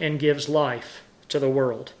and gives life to the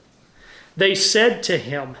world. They said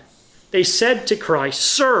to Christ,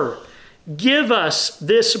 Sir, give us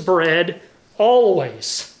this bread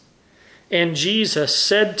always. And Jesus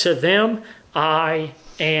said to them, I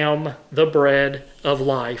am the bread of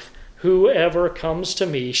life. Whoever comes to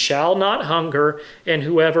me shall not hunger, and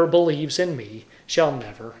whoever believes in me shall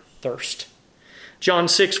never thirst. John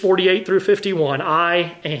 6:48-51,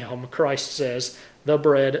 I am, Christ says, the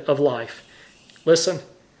bread of life. Listen,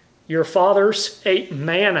 your fathers ate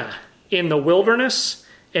manna in the wilderness,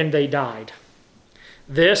 and they died.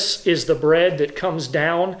 This is the bread that comes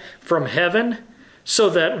down from heaven,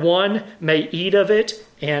 so that one may eat of it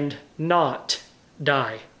and not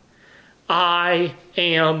die. I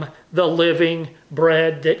am the living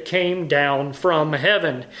bread that came down from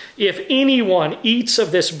heaven. If anyone eats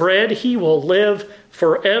of this bread, he will live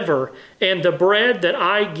forever. And the bread that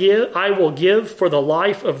I will give for the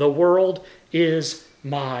life of the world is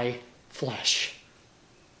my flesh.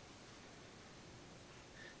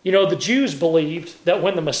 You know, the Jews believed that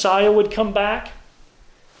when the Messiah would come back,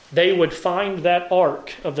 they would find that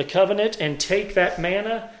Ark of the Covenant and take that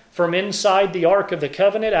manna from inside the Ark of the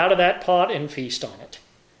Covenant out of that pot and feast on it.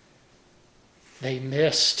 They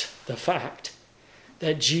missed the fact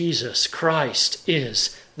that Jesus Christ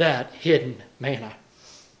is that hidden manna.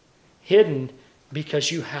 Hidden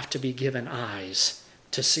because you have to be given eyes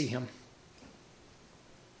to see him.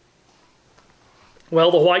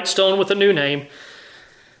 Well, the white stone with a new name.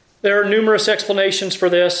 There are numerous explanations for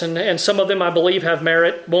this, and some of them I believe have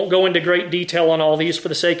merit. Won't go into great detail on all these for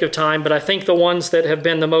the sake of time, but I think the ones that have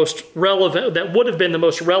been the most relevant, that would have been the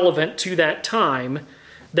most relevant to that time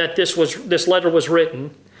that this letter was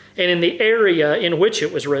written, and in the area in which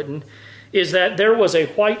it was written, is that there was a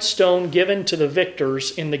white stone given to the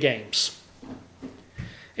victors in the games.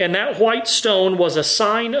 And that white stone was a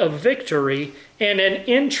sign of victory and an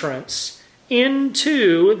entrance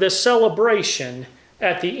into the celebration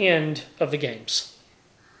at the end of the games,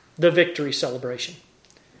 the victory celebration.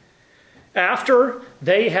 After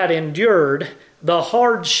they had endured the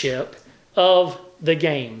hardship of the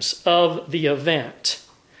games, of the event,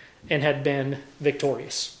 and had been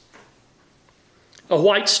victorious. A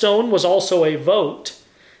white stone was also a vote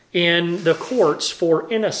in the courts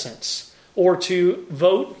for innocence, or to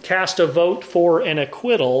cast a vote for an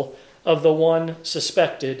acquittal of the one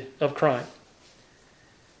suspected of crime.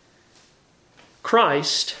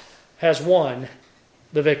 Christ has won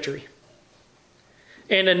the victory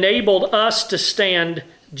and enabled us to stand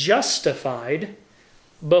justified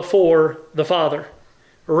before the Father,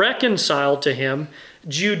 reconciled to him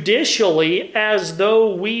judicially as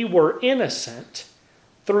though we were innocent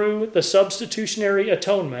through the substitutionary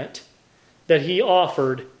atonement that he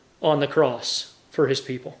offered on the cross for his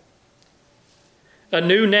people. A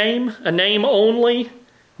new name, a name only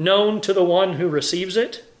known to the one who receives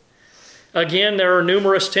it. Again, there are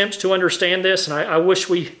numerous attempts to understand this, and I wish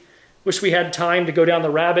we had time to go down the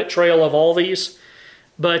rabbit trail of all these.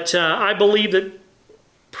 But I believe that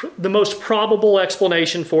the most probable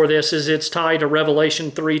explanation for this is it's tied to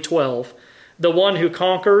Revelation 3:12. The one who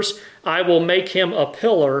conquers, I will make him a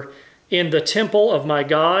pillar in the temple of my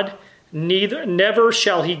God. Never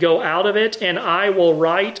shall he go out of it, and I will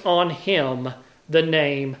write on him the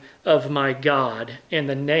name of my God and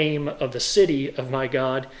the name of the city of my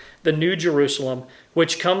God, the New Jerusalem,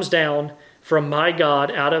 which comes down from my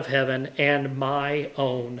God out of heaven, and my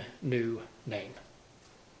own new name.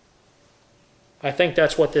 I think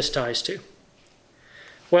that's what this ties to.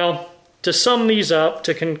 Well, to sum these up,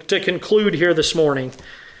 to conclude here this morning,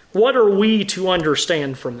 what are we to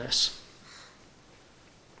understand from this?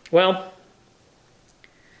 Well,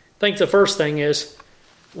 I think the first thing is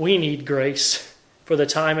we need grace for the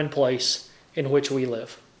time and place in which we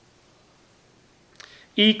live,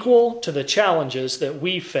 equal to the challenges that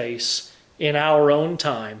we face in our own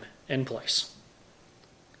time and place.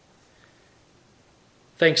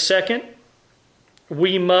 I think second,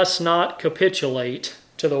 we must not capitulate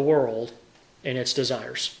to the world and its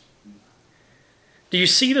desires. Do you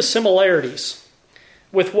see the similarities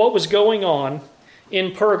with what was going on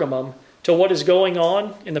in Pergamum to what is going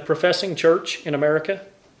on in the professing church in America?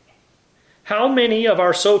 How many of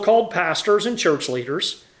our so-called pastors and church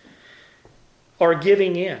leaders are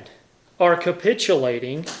giving in, are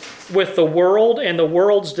capitulating with the world and the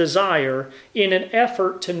world's desire in an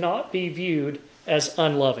effort to not be viewed as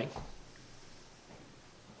unloving?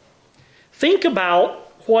 Think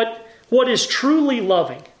about what is truly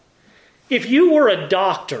loving. If you were a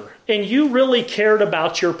doctor and you really cared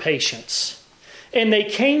about your patients, and they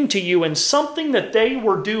came to you and something that they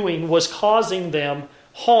were doing was causing them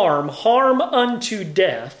harm unto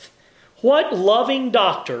death, what loving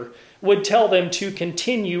doctor would tell them to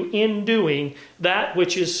continue in doing that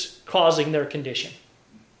which is causing their condition?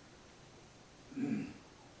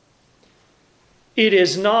 It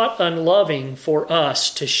is not unloving for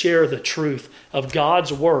us to share the truth of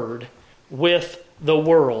God's word with the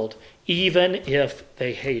world, even if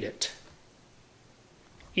they hate it.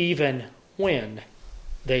 Even when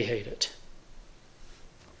they hate it.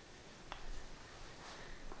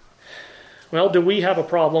 Well, do we have a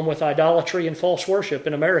problem with idolatry and false worship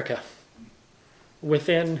in America?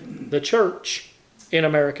 Within the church in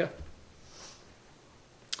America?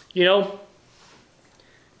 You know,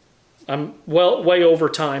 I'm way over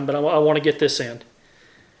time, but I want to get this in.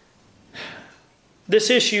 This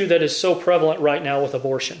issue that is so prevalent right now with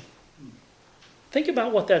abortion. Think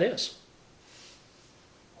about what that is.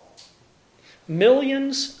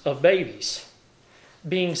 Millions of babies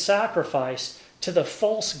being sacrificed to the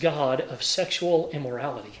false god of sexual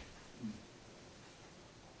immorality.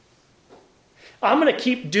 I'm going to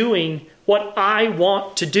keep doing what I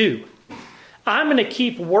want to do. I'm going to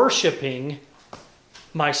keep worshiping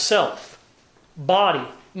myself, body,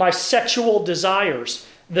 my sexual desires,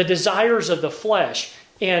 the desires of the flesh.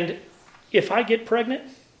 And if I get pregnant, I'm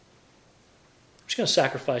just going to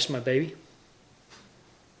sacrifice my baby.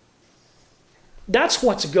 That's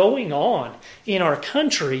what's going on in our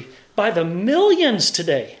country by the millions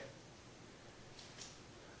today.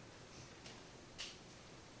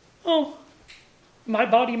 Oh, my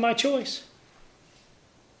body, my choice.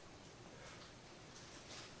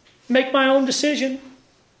 Make my own decision.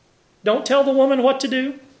 Don't tell the woman what to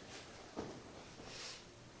do.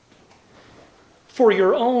 For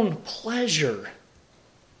your own pleasure,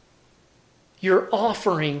 you're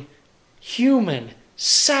offering human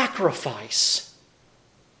sacrifice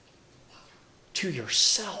to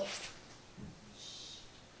yourself.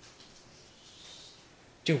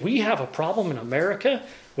 Do we have a problem in America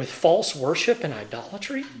with false worship and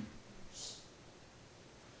idolatry?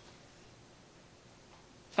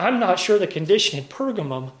 I'm not sure the condition in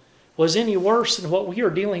Pergamum was any worse than what we are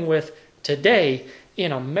dealing with today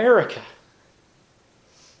in America.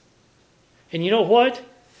 And you know what?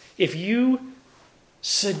 If you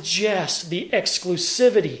suggest the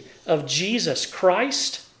exclusivity of Jesus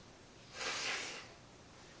Christ,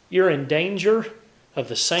 you're in danger of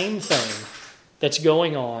the same thing that's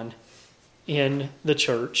going on in the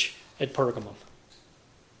church at Pergamum,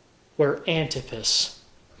 where Antipas,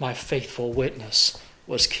 my faithful witness,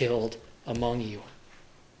 was killed among you.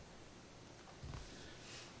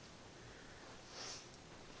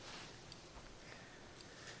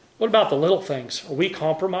 What about the little things? Are we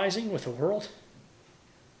compromising with the world?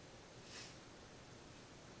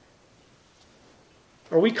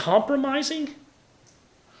 Are we compromising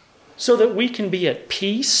so that we can be at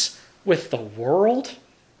peace with the world?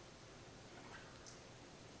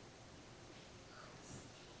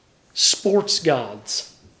 Sports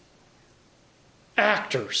gods,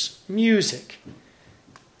 actors, music.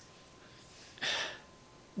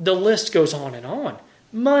 The list goes on and on.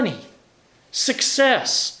 Money,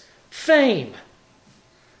 success, fame.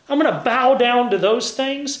 I'm going to bow down to those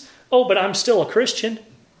things. Oh, but I'm still a Christian.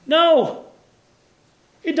 No,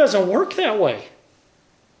 it doesn't work that way.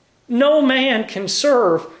 No man can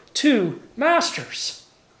serve two masters.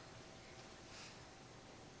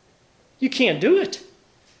 You can't do it.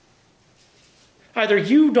 Either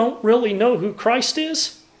you don't really know who Christ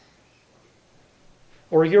is,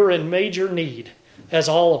 or you're in major need, as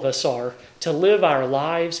all of us are, to live our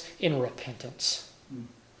lives in repentance.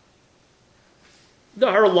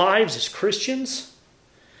 Our lives as Christians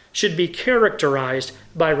should be characterized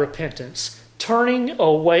by repentance, turning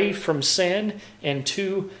away from sin and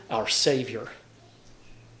to our Savior.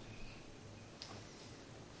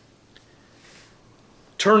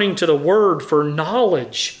 Turning to the Word for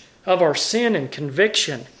knowledge of our sin and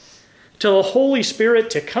conviction, to the Holy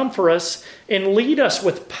Spirit to comfort us and lead us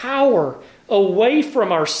with power away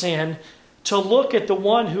from our sin to look at the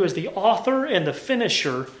one who is the author and the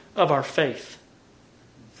finisher of our faith.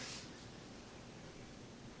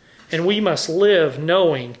 And we must live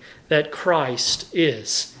knowing that Christ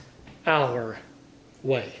is our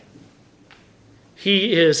way.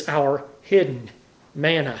 He is our hidden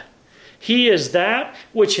manna. He is that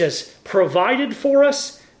which has provided for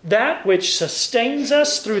us, that which sustains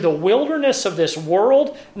us through the wilderness of this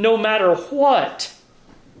world, no matter what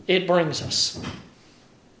it brings us.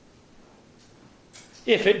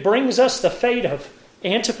 If it brings us the fate of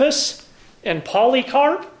Antipas and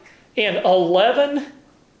Polycarp and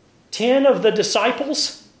 10 of the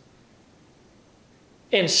disciples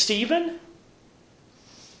and Stephen,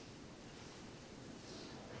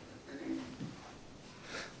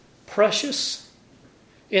 precious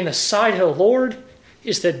in the sight of the Lord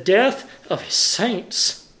is the death of his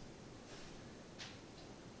saints.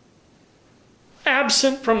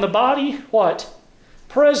 Absent from the body, what?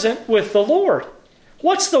 Present with the Lord.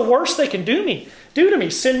 What's the worst they can do to me?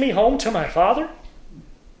 Send me home to my Father?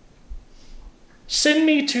 Send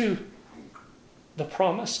me to the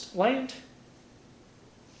promised land?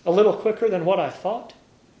 A little quicker than what I thought?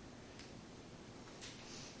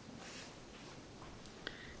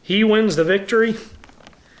 He wins the victory,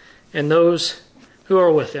 and those who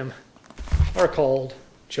are with him are called,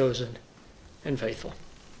 chosen, and faithful.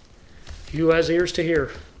 He who has ears to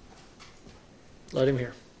hear, let him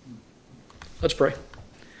hear. Let's pray.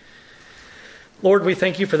 Lord, we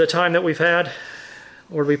thank you for the time that we've had.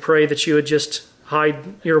 Lord, we pray that you would just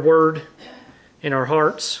hide your word in our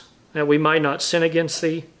hearts, that we might not sin against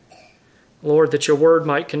thee. Lord, that your word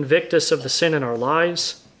might convict us of the sin in our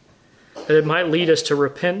lives, that it might lead us to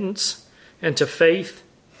repentance and to faith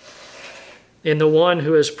in the one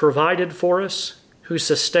who has provided for us, who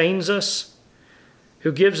sustains us,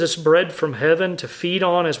 who gives us bread from heaven to feed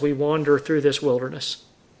on as we wander through this wilderness.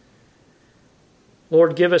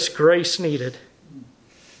 Lord, give us grace needed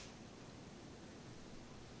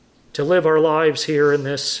to live our lives here in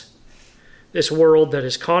this world that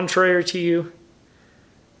is contrary to you,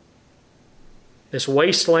 this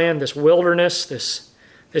wasteland, this wilderness,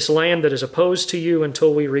 this land that is opposed to you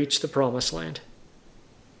until we reach the promised land.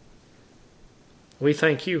 We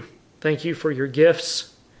thank you. Thank you for your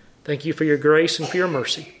gifts. Thank you for your grace and for your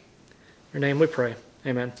mercy. In your name we pray.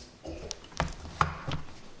 Amen.